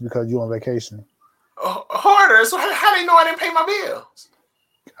your house because you on vacation. Hoarders? So how they know I didn't pay my bills?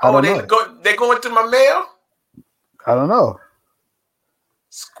 I don't know. They going through my mail? I don't know.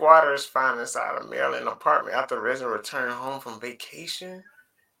 Squatters found inside a Maryland apartment after the resident returned home from vacation.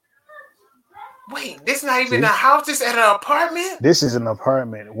 Wait, this not even a house. This at an apartment? This is an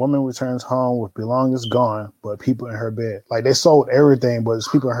apartment. A woman returns home with belongings gone, but people in her bed. Like they sold everything, but it's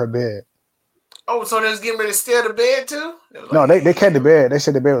people in her bed. Oh, so they was getting ready to steal the bed too? No, they kept the bed. They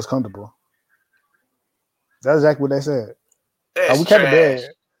said the bed was comfortable. That's exactly what they said. We kept the bed.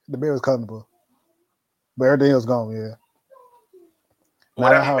 The bed was comfortable, but everything was gone. Yeah.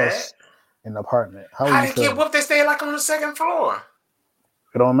 Not a house, an apartment. How they get whooped? They stay like on the second floor.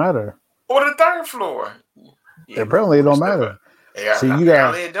 It don't matter. Or the third floor. Yeah, apparently it don't matter. Yeah, so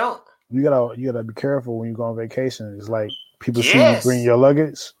apparently it don't. You gotta be careful when you go on vacation. It's like people see you bring your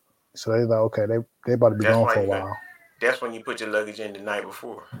luggage, so they're like, okay, they about to be gone for a while. That's when you put your luggage in the night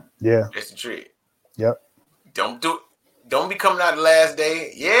before. Yeah, that's the trick. Yep. Don't be coming out the last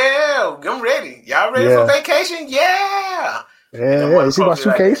day. Yeah, I'm ready. Y'all ready for Yeah. vacation? Yeah. And Yeah. the Yeah. You see my motherfucker be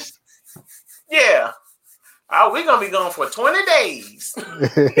like that. suitcase? Yeah. We're gonna be gone for 20 days.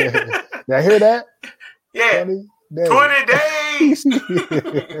 Y'all hear that? Yeah. 20 days. 20 days.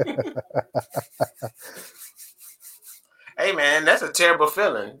 Hey man, that's a terrible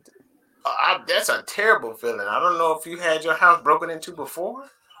feeling. That's a terrible feeling. I don't know if you had your house broken into before.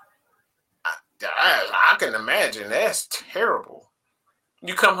 I can imagine. That's terrible.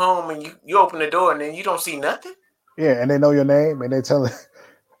 You come home and you open the door and then you don't see nothing. Yeah, and they know your name and they tell it,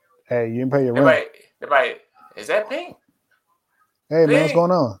 hey, you didn't pay your rent. Everybody, is that Pink? Hey man, what's Pink.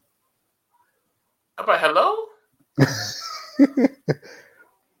 going on? I'm like, hello?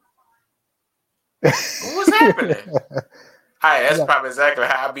 What's happening? Hi, that's probably exactly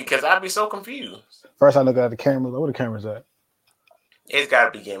how because I'd be so confused. First I look at the cameras, where the cameras at? It's gotta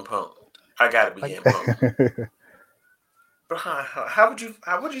be getting pumped. I gotta be getting pumped. Bro, how would you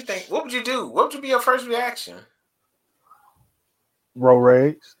think? What would you do? What would be your first reaction? Road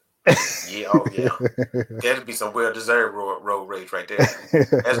rage. Yeah, oh yeah. That'd be some well-deserved road rage right there.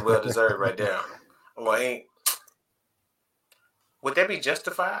 That's well-deserved right there. Well, would that be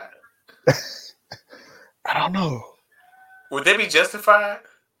justified? I don't know. Would that be justified?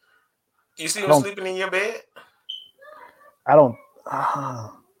 You see them sleeping in your bed? I don't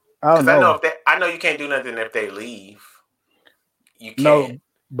know. I know you can't do nothing if they leave. You can't. No,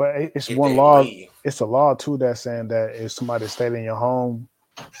 but it's one law. It's a law too that's saying that if somebody stayed in your home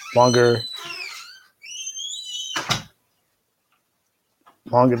longer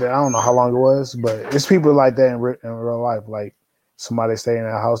than, I don't know how long it was, but it's people like that in real life. Like somebody stayed in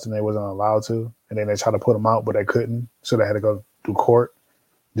a house and they wasn't allowed to, and then they tried to put them out, but they couldn't, so they had to go through court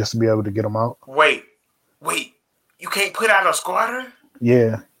just to be able to get them out. Wait, you can't put out a squatter?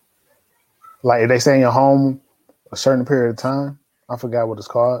 Yeah, like if they stay in your home a certain period of time, I forgot what it's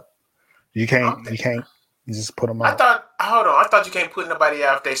called. You can't. You just put them out. I thought you can't put nobody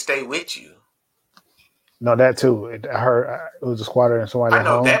out if they stay with you. No, that too. It was a squatter and somebody at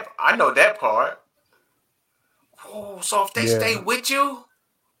home. I know that part. Oh, so if they stay with you,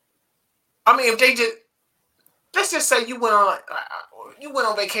 I mean, if they just, let's just say you went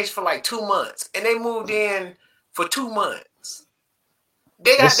on vacation for like 2 months and they moved in for 2 months.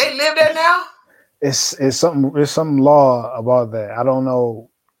 They live there now. It's some law about that. I don't know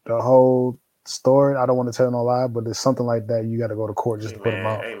the whole story. I don't want to tell no lie, but it's something like that. You got to go to court just to put them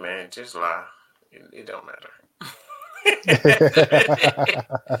out. Hey man, just lie. It don't matter.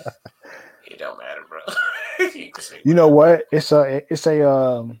 It don't matter, bro. You know what? It's a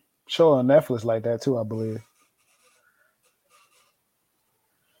show on Netflix like that too, I believe.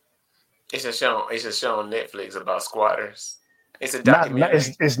 It's a show on Netflix about squatters. It's a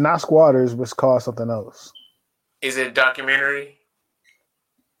documentary. It's not squatters, but it's called something else. Is it a documentary?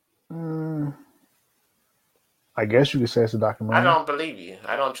 I guess you could say it's a documentary. I don't believe you.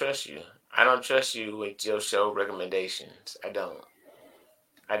 I don't trust you. I don't trust you with your show recommendations. I don't.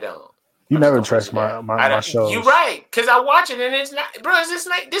 You never trust my shows. You're right, because I watch it and it's not, bro.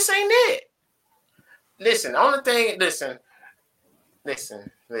 This ain't it. Listen,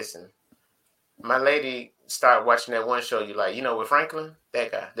 listen. My lady started watching that one show you like. You know, with Franklin,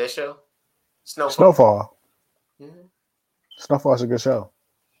 that guy, that show, Snowfall. Mm-hmm. Snowfall's a good show.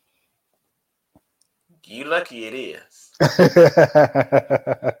 You lucky it is.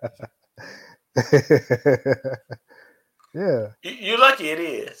 Yeah. You lucky it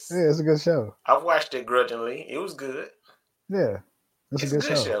is. Yeah, it's a good show. I watched it grudgingly. It was good. Yeah. It's a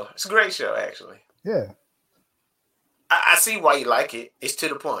good show. It's a great show, actually. Yeah. I see why you like it. It's to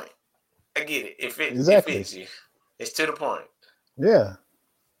the point. I get it. It fits you. It's to the point. Yeah.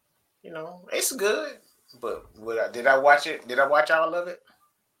 You know, it's good. But did I watch it? Did I watch all of it?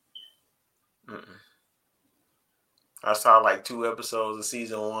 Mm-mm. I saw like 2 episodes of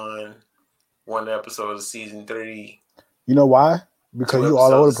season 1 episode of season 3. You know why? Because you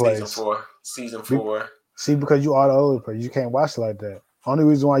all over the place. Season 4. See, because you all over the place. You can't watch it like that. Only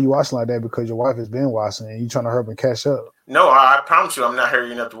reason why you watch it like that because your wife has been watching it and you trying to hurry up and catch up. No, I promise you I'm not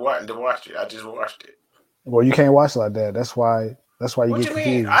hurrying up to watch it. I just watched it. Well, you can't watch it like that. That's why you get confused.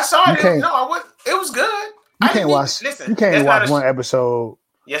 Mean? I saw it. It was good. You can't watch. Listen, you can't watch one episode.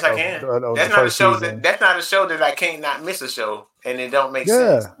 Yes, I can. That's not a show. That's not a show that I can't not miss a show, and it don't make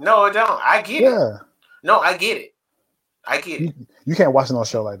sense. No, it don't. I get it. No, I get it. You can't watch no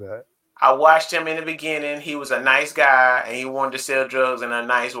show like that. I watched him in the beginning. He was a nice guy, and he wanted to sell drugs in a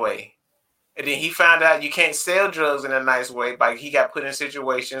nice way. And then he found out you can't sell drugs in a nice way. Like he got put in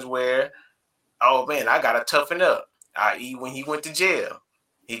situations where, oh man, I gotta toughen up. I.e., when he went to jail.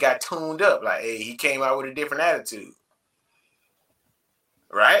 He got tuned up. Like, hey, he came out with a different attitude.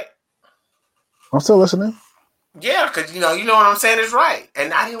 Right? I'm still listening. Yeah, because you know what I'm saying is right.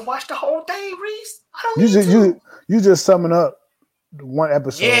 And I didn't watch the whole thing, Reese. I don't You need just to. you just summing up one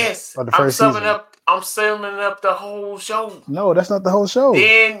episode Yes, of the first season. I'm summing up the whole show. No, that's not the whole show.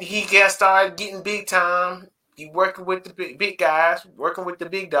 Then he got started getting big time. He working with the big guys, working with the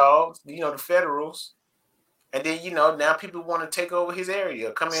big dogs, you know, the federals. And then, you know, now people want to take over his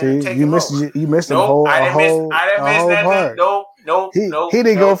area, come in and See, take him over. you missed Nope, I a didn't miss whole nothing. part. Nope. He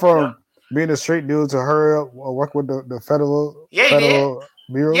didn't go from being a street dude to hurry up or work with the federal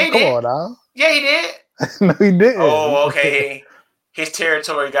bureau. Yeah, he Come did. on now. Yeah, he did. No, he didn't. Oh, okay. His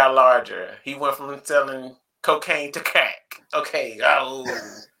territory got larger. He went from selling cocaine to crack. Okay.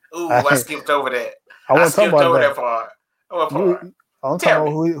 I skipped over that. I skipped over that part. What part? I'm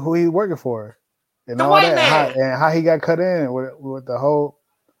talking about who he's working for. And the all white that, man. and how he got cut in with the whole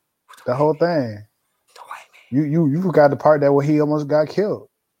thing. The white man. You forgot the part that where he almost got killed.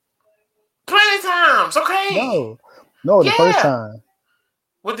 Plenty of times, okay. No, the first time.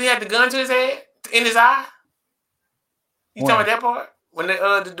 What, did he have the gun to his head, in his eye? You talking about that part? When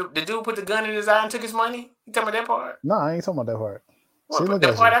the dude put the gun in his eye and took his money? You talking about that part? No, I ain't talking about that part. What,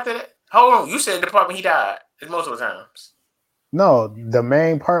 the part after that? Hold on, you said the part when he died. It's multiple times. No, the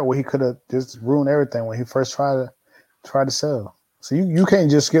main part where he could have just ruined everything when he first tried to sell. So you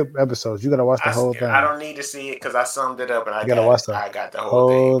can't just skip episodes. You got to watch the whole thing. I don't need to see it because I summed it up and I got the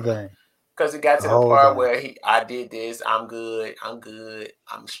whole thing. Because it got to the part where I did this. I'm good.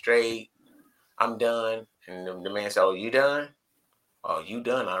 I'm straight. I'm done. And the man said, "Oh, you done? Oh, you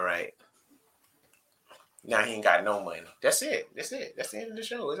done? All right." Now he ain't got no money. That's it. That's the end of the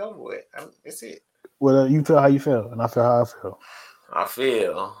show. It's over with. That's it. Well, you feel how you feel, and I feel how I feel. I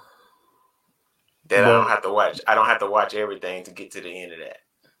feel that I don't have to watch everything to get to the end of that.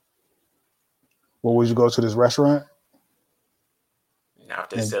 Well, would you go to this restaurant? Now if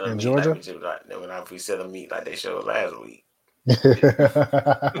they're selling meat Georgia? If we selling meat like they showed last week.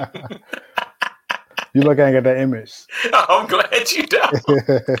 You look at that image. I'm glad you don't.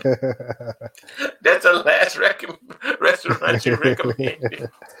 That's the last restaurant you recommended.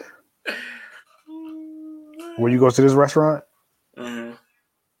 Will you go to this restaurant?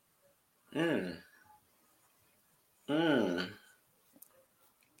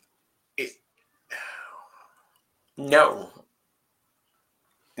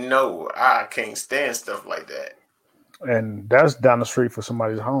 No, I can't stand stuff like that. And that's down the street for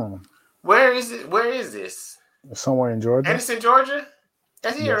somebody's home. Where is it? Where is this? Somewhere in Georgia. And it's in Georgia?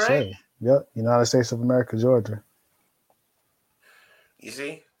 That's here, yes, right? Sir. Yep. United States of America, Georgia. You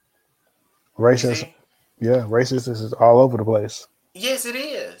see? Racist. Yeah, racist is all over the place. Yes, it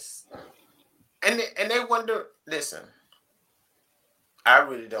is. And they wonder, listen, I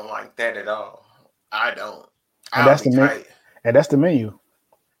really don't like that at all. I don't. And that's the menu.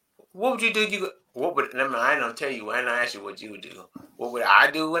 What would you do? I ain't gonna tell you. I ain't gonna ask you what you would do. What would I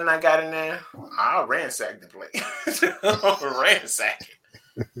do when I got in there? I'll ransack the place. I'll ransack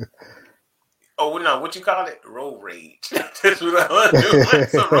it. Oh no, what you call it? Road rage. That's what I want to do.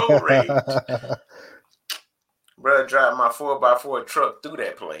 It's a road rage. Bro, drive my 4x4 truck through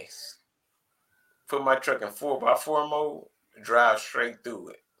that place. Put my truck in 4x4 mode. Drive straight through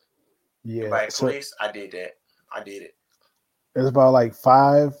it. Yeah. By police, I did that. I did it. It's about like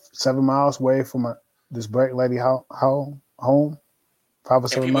 5-7 miles away from this black lady home. 5 or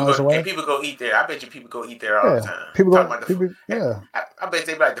 7 miles away. And people go eat there. I bet you people go eat there all the time. People go. I bet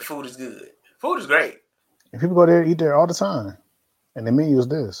they be like, the food is good. Food is great. And people go there and eat there all the time. And the menu is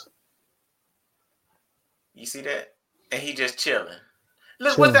this. You see that? And he just chilling.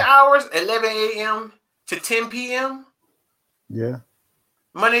 Look, what's the hours? 11 a.m. to 10 p.m.? Yeah.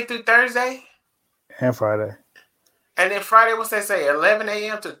 Monday through Thursday? And Friday. And then Friday, what's that say? 11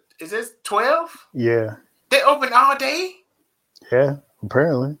 a.m. to, is this 12? Yeah. They open all day? Yeah,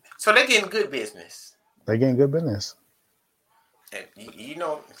 apparently. So they're getting good business. They're getting good business. And you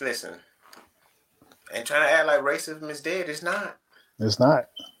know, listen, and trying to act like racism is dead. It's not. It's not.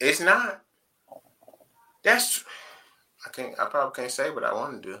 It's not. That's, I probably can't say what I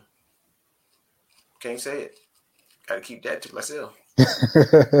want to do. Can't say it. Got to keep that to myself.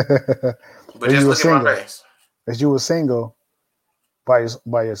 But just look at my face. If you were single by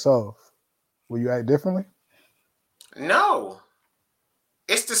yourself, would you act differently? No.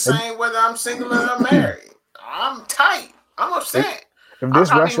 It's the same whether I'm single or I'm married. I'm tight. I'm upset. If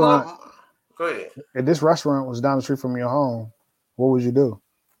this restaurant, go ahead. If this restaurant was down the street from your home, what would you do?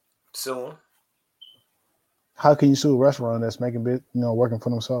 Sue. How can you sue a restaurant that's making working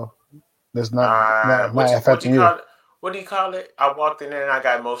for themselves? That's not affecting you. what do you call it? I walked in there and I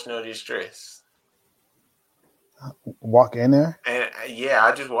got emotional distress. Walk in there. And yeah,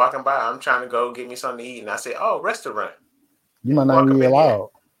 I just walking by. I'm trying to go get me something to eat, and I say, "Oh, restaurant." You And might we not walk up be in there. allowed.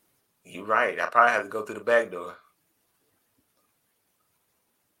 You're right. I probably have to go through the back door.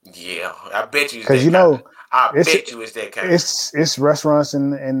 Yeah, I bet you it's Because that you kind. know, I it's bet you it's that kind. it's restaurants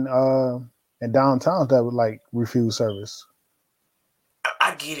in downtown that would like refuse service.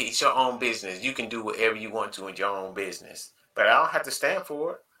 I get it. It's your own business. You can do whatever you want to in your own business, but I don't have to stand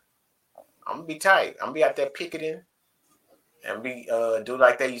for it. I'm gonna be tight. I'm gonna be out there picketing and be do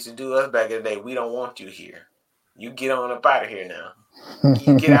like they used to do us back in the day. We don't want you here. You get on up out of here now.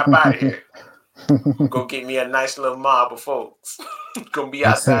 You get up out of here. Go get me a nice little mob of folks. Gonna be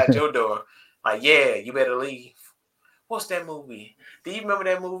outside your door. Like, yeah, you better leave. What's that movie? Do you remember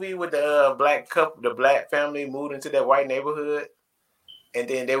that movie with the black couple, the black family moved into that white neighborhood, and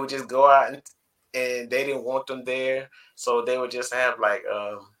then they would just go out and they didn't want them there, so they would just have like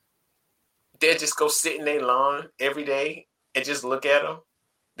they'd just go sit in their lawn every day and just look at them.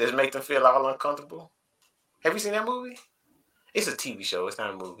 Just make them feel all uncomfortable. Have you seen that movie? It's a TV show. It's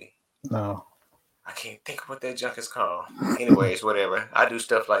not a movie. No. I can't think of what that junk is called. Anyways, whatever. I do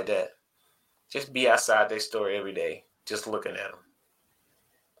stuff like that. Just be outside their store every day, just looking at them.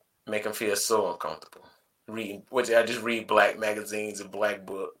 Make them feel so uncomfortable. Reading, which I just read black magazines and black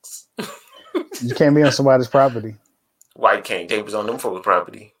books. You can't be on somebody's property. Why you can't? They was on them folks'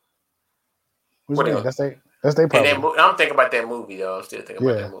 property. What What you they mean? gonna? That's their And that property. I'm thinking about that movie though. I'm still thinking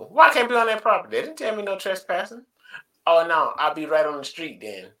about that Yeah. movie. Why can't be on that property? They didn't tell me no trespassing. Oh no, I'll be right on the street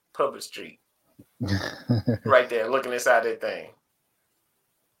then, public street, right there, looking inside that thing.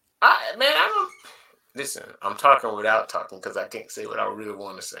 I don't listen. I'm talking without talking because I can't say what I really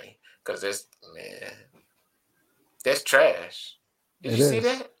want to say because that's trash. Did It you see is.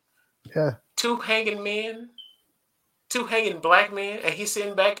 that? Yeah. Two hanging men, two hanging black men, and he's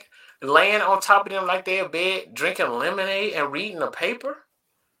sitting back, laying on top of them like they're in bed, drinking lemonade and reading a paper,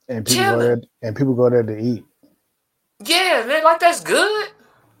 And people go chilling. there and people go there to eat. Yeah, they're like that's good.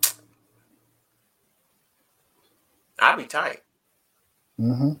 I'd be tight.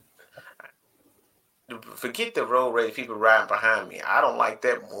 Mm-hmm. Forget the road rage people riding behind me. I don't like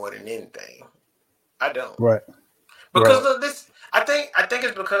that more than anything. I don't. Right. Because Right. look, this I think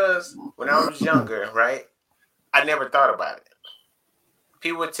it's because when I was younger, right? I never thought about it.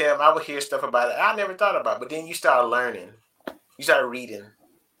 People would tell me, I would hear stuff about it. I never thought about it. But then you start learning. You start reading.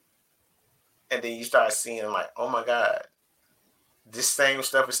 And then you start seeing like, oh my God, this same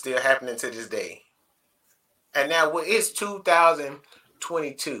stuff is still happening to this day. And now it's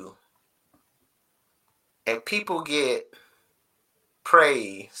 2022. And people get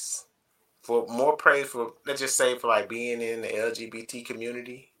praise for more praise for, let's just say, for like being in the LGBT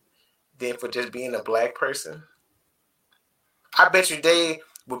community than for just being a black person. I bet you they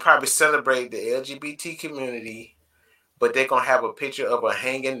would probably celebrate the LGBT community, but they're gonna have a picture of a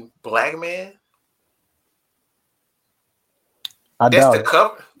hanging black man. I That's doubt the it.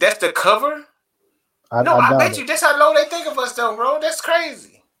 cover. That's the cover. No, I I doubt bet it. you that's how low they think of us, though, bro. That's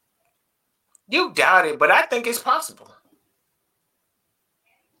crazy. You doubt it, but I think it's possible.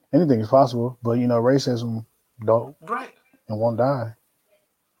 Anything is possible, but you know, racism don't Right? and won't die.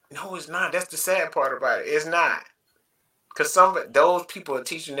 No, it's not. That's the sad part about it. It's not, because some of those people are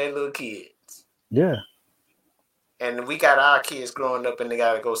teaching their little kids, Yeah. and we got our kids growing up, and they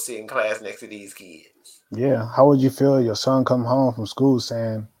gotta go sit in class next to these kids. Yeah. How would you feel your son come home from school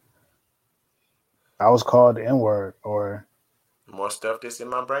saying, I was called the N-word, or More stuff that's in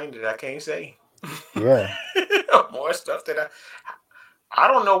my brain that I can't say. yeah. More stuff that I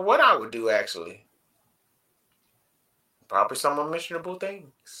don't know what I would do actually. Probably some unmentionable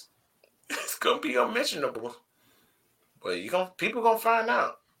things. It's gonna be unmentionable, but people gonna find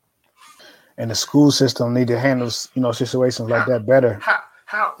out. And the school system need to handle, you know, situations like How that better.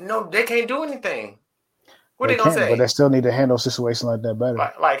 how no, they can't do anything. What They they gonna can't, but they say? still need to handle situations like that better.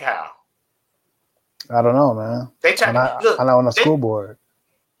 Like how? I don't know, man. They try to I'm look, not on the they school board.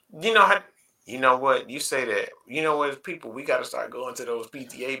 you know how you know what? You say that. You know what, people, we gotta start going to those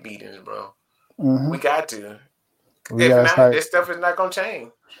PTA meetings, bro. Hmm. We got to. We If gotta not, start, this stuff is not gonna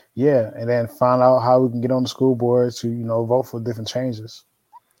change. yeah, and then find out how we can get on the school board to, you know, vote for different changes.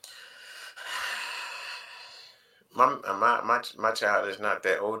 My child is not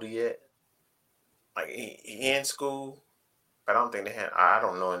that older yet. Like he in school, but I don't think they had. I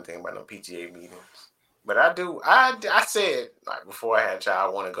don't know anything about no PTA meetings. But I do. I said like before I had a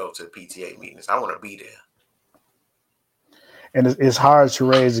child, I want to go to PTA meetings. I want to be there. And it's hard to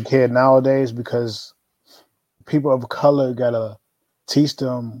raise a kid nowadays because people of color gotta teach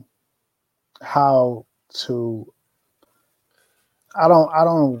them how to I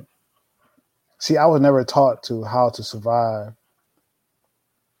don't see. I was never taught to how to survive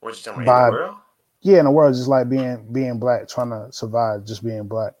What you talking about in the by world? in the world, just like being black, trying to survive, just being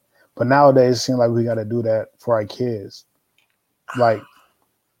black. But nowadays, it seems like we got to do that for our kids. Like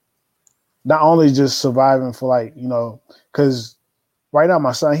not only just surviving for because right now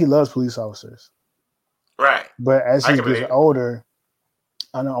my son he loves police officers, Right. but as I he can gets believe it. older,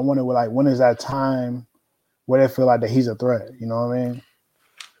 I wonder like when is that time where they feel like that he's a threat. You know what I mean?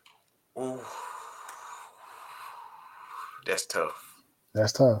 Ooh, that's tough.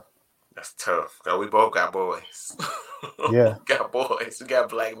 That's tough. That's tough. Cause we both got boys. Yeah, We got boys. We got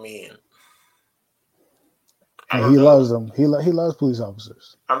black men. I and don't he loves know. them. He loves police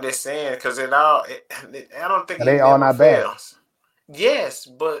officers, I'm just saying because I don't think and it they all never not bad, fails. Yes,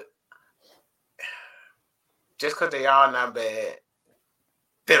 but just because they all not bad,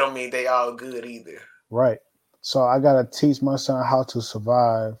 that don't mean they all good either. right? So I gotta teach my son how to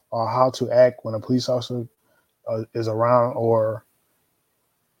survive or how to act when a police officer is around, or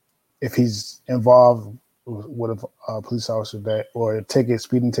if he's involved with a police officer that or a ticket,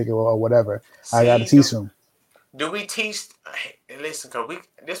 speeding ticket, or whatever. I got to See, teach him. do we teach? Listen, cause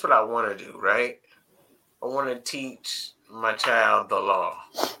this is what I want to do, right? I want to teach my child the law,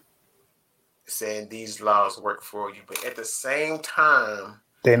 saying these laws work for you, but at the same time,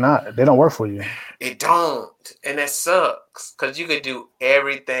 They don't work for you. it don't, and that sucks. Cause you could do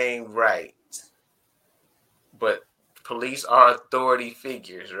everything right, but police are authority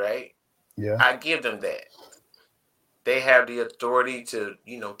figures, right? Yeah. I give them that. They have the authority to,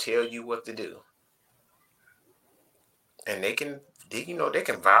 tell you what to do, and they can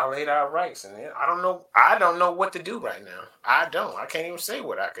violate our rights. And I don't know what to do right now. I don't. I can't even say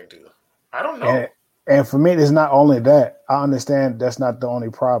what I can do. I don't And know. and for me, it's not only that. I understand that's not the only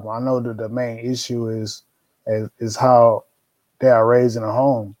problem. I know that the main issue is how they are raised in a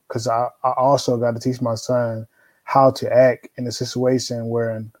home. Because I also got to teach my son how to act in a situation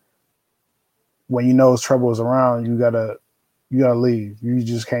where when you know trouble is around, you gotta leave. You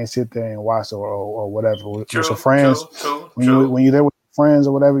just can't sit there and watch or whatever with your True, friends. true, true, When true. you're there with your friends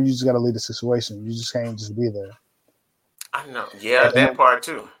or whatever, you just gotta leave the situation. You just can't just be there. I know. Yeah, that And part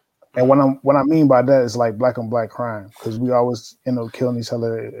too. and Mm-hmm. what I mean by that is like black on black crime because we always end up killing each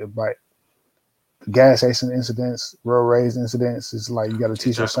other by gas station incidents, road rage incidents. It's like you got to Just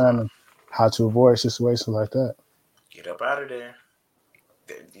teach your talking about son how to avoid situations like that. get up out of there.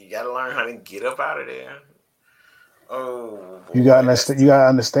 You got to learn how to get up out of there. Oh boy, that's You tough. gotta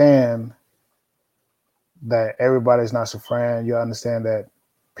understand that everybody's not your friend. You understand that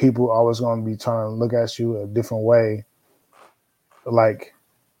people always going to be trying to look at you a different way. Like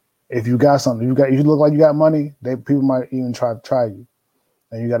if you got something, you look like you got money. People might even try you,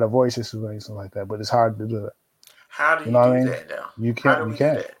 and you got to avoid situations like that. But it's hard to do it. How do You you know what I do mean? that though? You How can't. do You we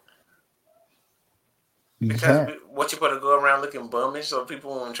do can't. that? You Because can't. what you put to go around looking bummish so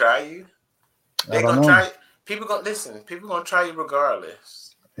people won't try you? I They don't gonna know. try. People gonna listen. People gonna try you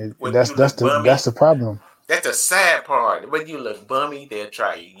regardless. Whether That's you look that's bummy, the problem. that's the sad part. Whether you look bummy, they'll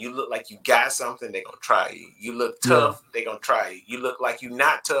try you. You look like you got something, they gonna try you. You look Yeah. tough, they gonna try you. You look like you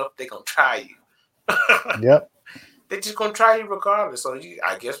not tough, they gonna try you. Yep. They just gonna try you regardless. So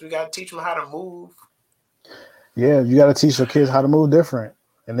I guess we gotta teach them how to move. Yeah. You got to teach your kids how to move different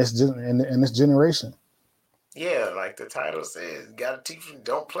in this generation. Yeah, like the title says, you gotta teach them.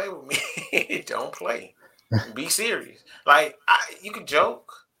 Don't play with me. Don't play. Be serious. Like you can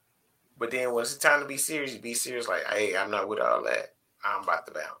joke, but then when it's time to be serious, you be serious. Like, hey, I'm not with all that. I'm about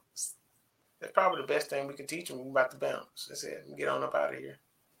to bounce. That's probably the best thing we can teach them. We're about to bounce. That's it. Get on up out of here.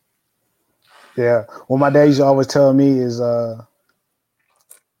 Yeah. What my dad used to always tell me is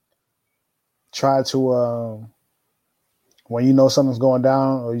try to when you know something's going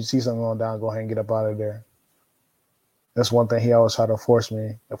down or you see something going down, go ahead and get up out of there. That's one thing he always tried to force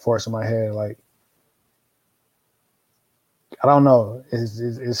in my head. Like I don't know,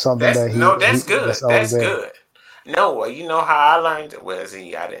 it's something That's that no, he that's that's good. always That's there. good. No, well, you know how I learned it. Well,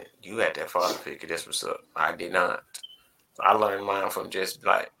 see, I didn't. You had that father figure. That's what's up. I did not. I learned mine from just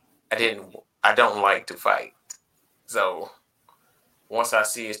like I didn't. I don't like to fight. So once I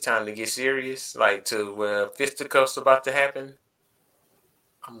see it's time to get serious, like to where fisticuffs about to happen,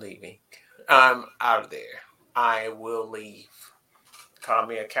 I'm leaving. I'm out of there. I will leave. Call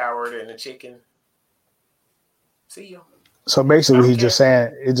me a coward and a chicken. See you. So I basically, don't he's just care.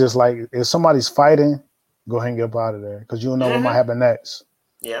 saying it's just like if somebody's fighting, go ahead and get up out of there because you don't know what might Mm-hmm. happen next.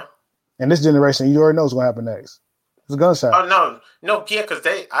 Yeah. In this generation, you already know what's going to happen next. It's a gunshot. Oh no, no, yeah, because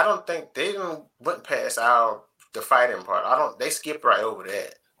they. I don't think they didn't went past our the fighting part. I don't. They skipped right over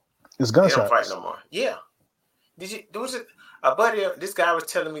that. It's They don't fight gunshots. no more. Yeah. Did you? Was it? A buddy, this guy was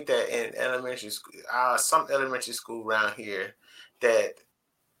telling me that in elementary school, some elementary school around here, that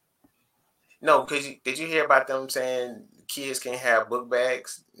no, because did you hear about them saying kids can have book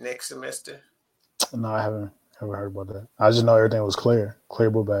bags next semester? No, I haven't ever heard about that. I just know everything was clear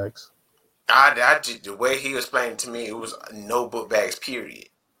book bags. The way he explained it to me, it was no book bags, period.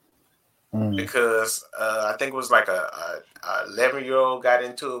 Because I think it was like a 11-year-old got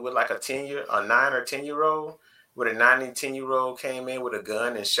into it with like a 9 or 10-year-old, where a 9 and 10-year-old came in with a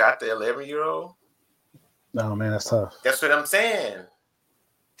gun and shot the 11-year-old. Oh man, that's tough. That's what I'm saying.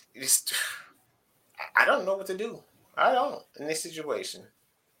 I don't know what to do. I don't in this situation.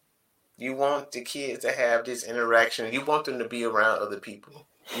 You want the kids to have this interaction. You want them to be around other people.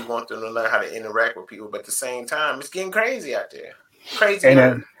 You want them to learn how to interact with people. But at the same time, it's getting crazy out there.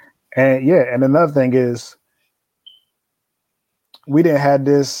 Crazier. And another thing is, we didn't have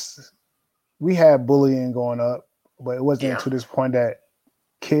this. We had bullying going up, but it wasn't to this point that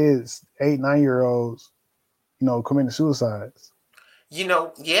kids, 8, 9-year-olds, committing suicides.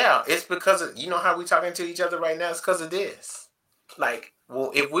 It's because of, how we talking to each other right now? It's because of this. Like,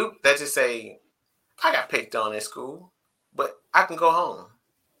 well, if we, let's just say, I got picked on at school, but I can go home.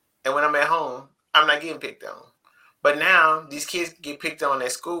 And when I'm at home, I'm not getting picked on. But now, these kids get picked on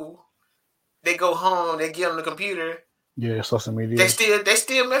at school. They go home, they get on the computer. Yeah, social media. They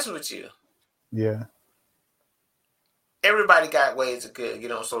still messing with you. Yeah. Everybody got ways to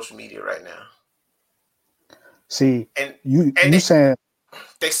get on social media right now. See, and you saying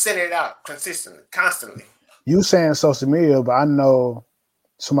they send it out constantly. You saying social media, but I know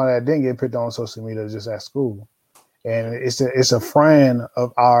somebody that didn't get picked on social media just at school, and it's a friend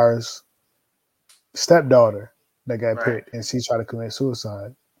of ours, stepdaughter, that got picked, and she tried to commit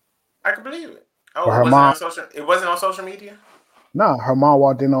suicide. I can believe it. Oh, it wasn't on social media. No, her mom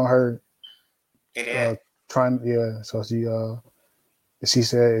walked in on her. So she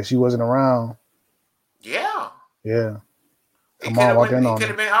said if she wasn't around. Yeah. Yeah. Her mom walked in on her. It could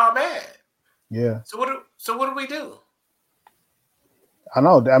have been all bad. Yeah. So what do we do? I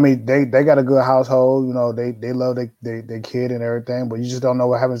know. I mean, they got a good household. They love their kid and everything, but you just don't know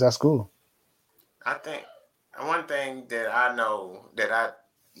what happens at school. I think one thing that I know that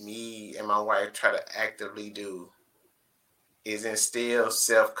me and my wife try to actively do is instill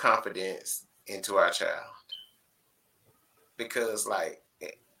self-confidence into our child. Because, like,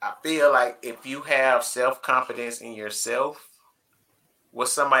 I feel like if you have self-confidence in yourself, what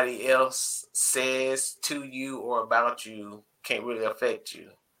somebody else says to you or about you can't really affect you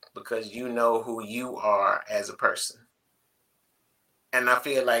because you know who you are as a person. And I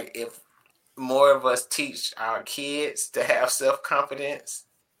feel like if more of us teach our kids to have self-confidence,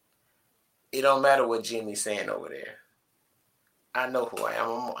 it don't matter what Jimmy's saying over there. I know who I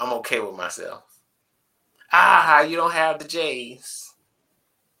am. I'm okay with myself. You don't have the J's.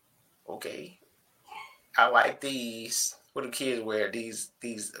 Okay. I like these. What do kids wear? These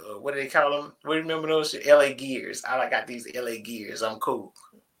what do they call them? What do you remember those? LA Gears. I got these LA Gears. I'm cool.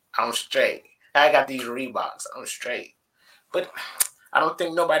 I'm straight. I got these Reeboks. I'm straight. But I don't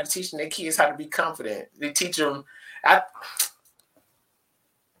think nobody teaching their kids how to be confident. They teach them.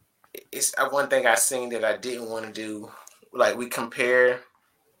 It's one thing I seen that I didn't want to do. Like we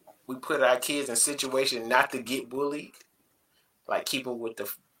put our kids in situations not to get bullied. Like keep them with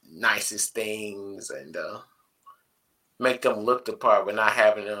the nicest things and make them look the part, but not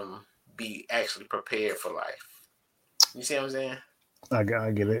having them be actually prepared for life. You see what I'm saying? I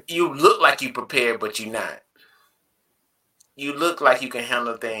get it. You look like you prepared, but you're not. You look like you can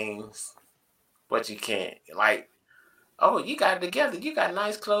handle things, but you can't. Like, oh, you got it together. You got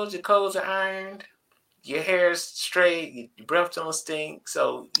nice clothes. Your clothes are ironed. Your hair's straight. Your breath don't stink.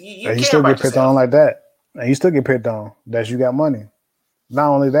 So you still get picked on like that. And you still get picked on that you got money. Not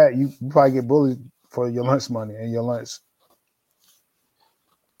only that, you probably get bullied for your lunch money and your lunch.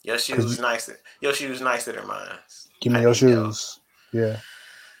 Your shoes nicer. Your shoes nicer than mine. Give me your shoes. Yeah.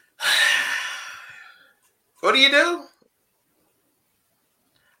 What do you do?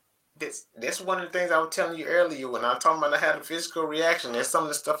 That's one of the things I was telling you earlier when I was talking about I had a physical reaction. There's some of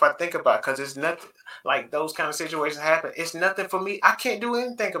the stuff I think about because it's nothing like those kind of situations happen. It's nothing for me. I can't do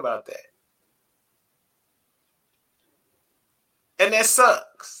anything about that. And that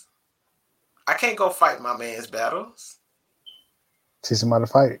sucks. I can't go fight my man's battles. Teach him how to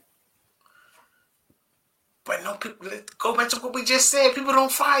fight. But no, people, let's go back to what we just said. People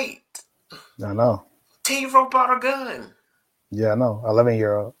don't fight. I know. 10-year-old bought a gun. Yeah, I know.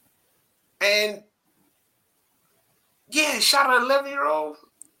 11-year-old. And yeah, shot an 11-year-old.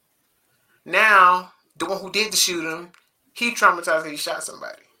 Now, the one who did the shooting, he traumatized because he shot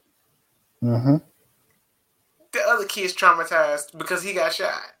somebody. Mm-hmm. the other kid's traumatized because he got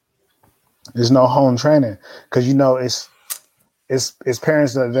shot. There's no home training because it's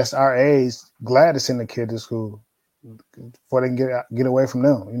parents that's our age glad to send the kid to school before they can get away from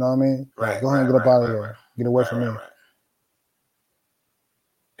them. You know what I mean? Right. Like, go ahead and get up out of there. Get away from me. Right.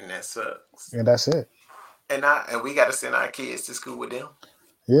 And that sucks. And that's it. And we got to send our kids to school with them.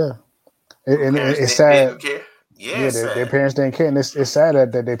 Yeah. And it's sad. Didn't care. Yeah, their parents didn't care. And it's sad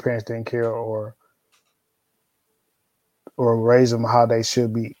that their parents didn't care or raise them how they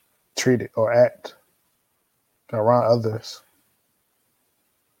should be treated or act around others.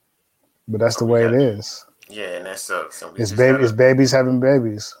 But that's the way it is. Yeah, and that sucks. It's babies having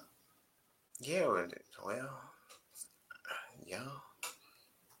babies. Yeah, well, yeah.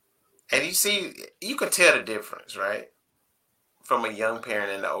 And you see, you can tell the difference, right? From a young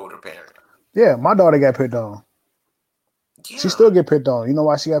parent and an older parent. Yeah, my daughter got picked on. Yeah. She still get picked on. You know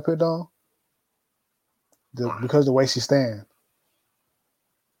why she got picked on? Because the way she stands.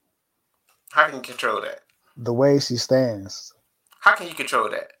 How can you control that? The way she stands. How can you control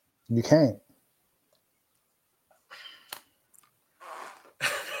that? You can't.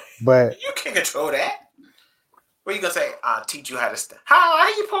 But you can't control that. What are you gonna say? I'll teach you how to stand. How are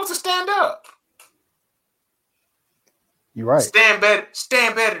you supposed to stand up? You're right. Stand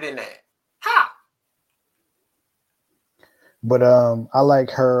better than that. How? But I like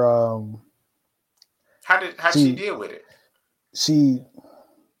her. How did she deal with it?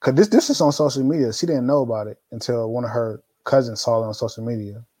 Cause this is on social media. She didn't know about it until one of her cousins saw it on social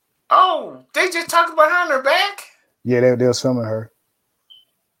media. Oh, they just talked behind her back? Yeah, they was filming her.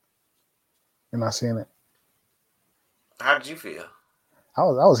 And I seen it. How did you feel? I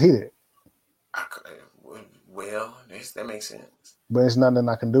was heated. Well, that makes sense. But it's nothing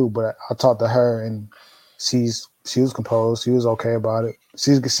I can do. But I talked to her, and she was composed. She was okay about it.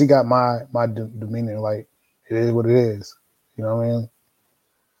 She got my demeanor. Like, it is what it is. You know what I mean?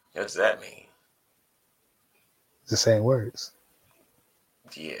 What does that mean? It's the same words.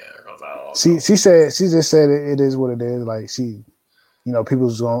 Yeah. She just said it is what it is. Like,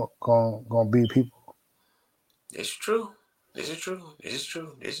 people's gonna be people. It's true. This is true.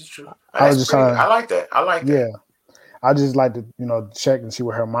 I was just trying. I like that. Yeah. I just like to, check and see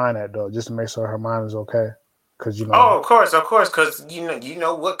where her mind at though, just to make sure her mind is okay. Cause Oh, of course, cause you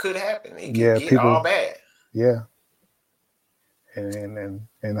know what could happen. It could get all bad. Yeah. And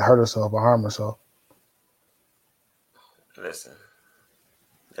hurt herself or harm herself. Listen,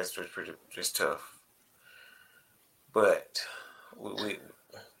 that's just tough. But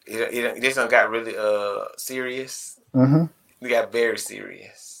this one got really serious. Mm-hmm. We got very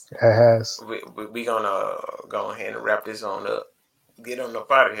serious. It has. We gonna go ahead and wrap this on up. Get on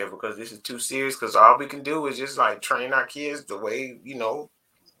up out of here because this is too serious. Because all we can do is just like train our kids the way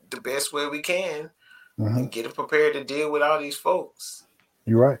the best way we can, and get them prepared to deal with all these folks.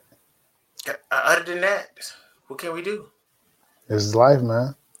 You're right. Other than that, what can we do? This is life,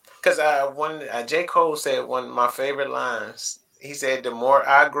 man. Because J. Cole said one of my favorite lines. He said, "The more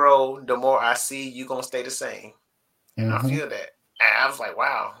I grow, the more I see you gonna stay the same." And I feel that. And I was like,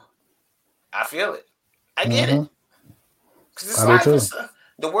 wow. I feel it. I get it. Because this life is,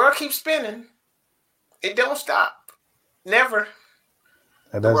 the world keeps spinning. It don't stop. Never.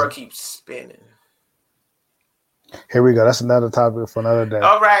 The world keeps spinning. Here we go. That's another topic for another day.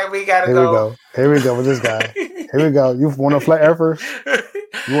 All right, we gotta go. Here we go with this guy. Here we go. You want a flat earthers?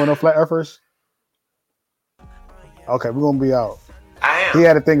 You want a flat earthers? Okay, we're gonna be out. I am. He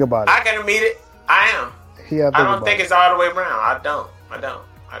had to think about it. I gotta meet it. I am. I don't think it's all the way around. I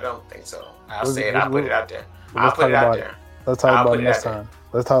don't think so. I'll put it out there. I'll put it out there. Let's talk about it next time.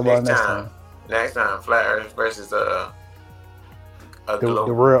 Let's talk about it next time. Next time, flat Earth versus the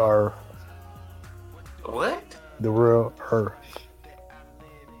real Earth. What? The real Earth.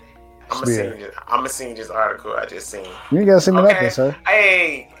 I'm gonna send you this article I just seen. You ain't gotta send me nothing, sir.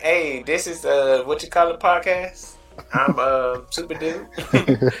 Hey, this is what you call a podcast. I'm Super Dude.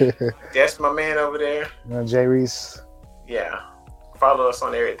 That's my man over there. Jay Reese. Yeah. Follow us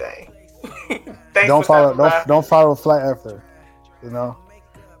on everything. Don't follow Flat Earther. You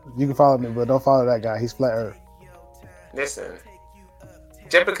can follow me, but don't follow that guy. He's Flat Earth. Listen,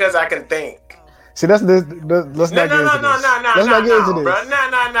 just because I can think. See, let's not get into this. Let's not get into this, bro.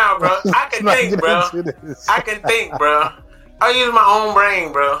 No, bro. I can think, bro. I can think, bro. I use my own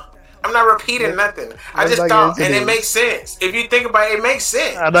brain, bro. I'm not repeating nothing. I just thought, and it makes sense. If you think about it, it makes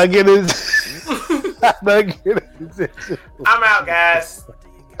sense. I'm not getting I'm out, guys.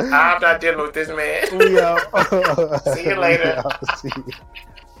 I'm not dealing with this man. We out. See you later. See you.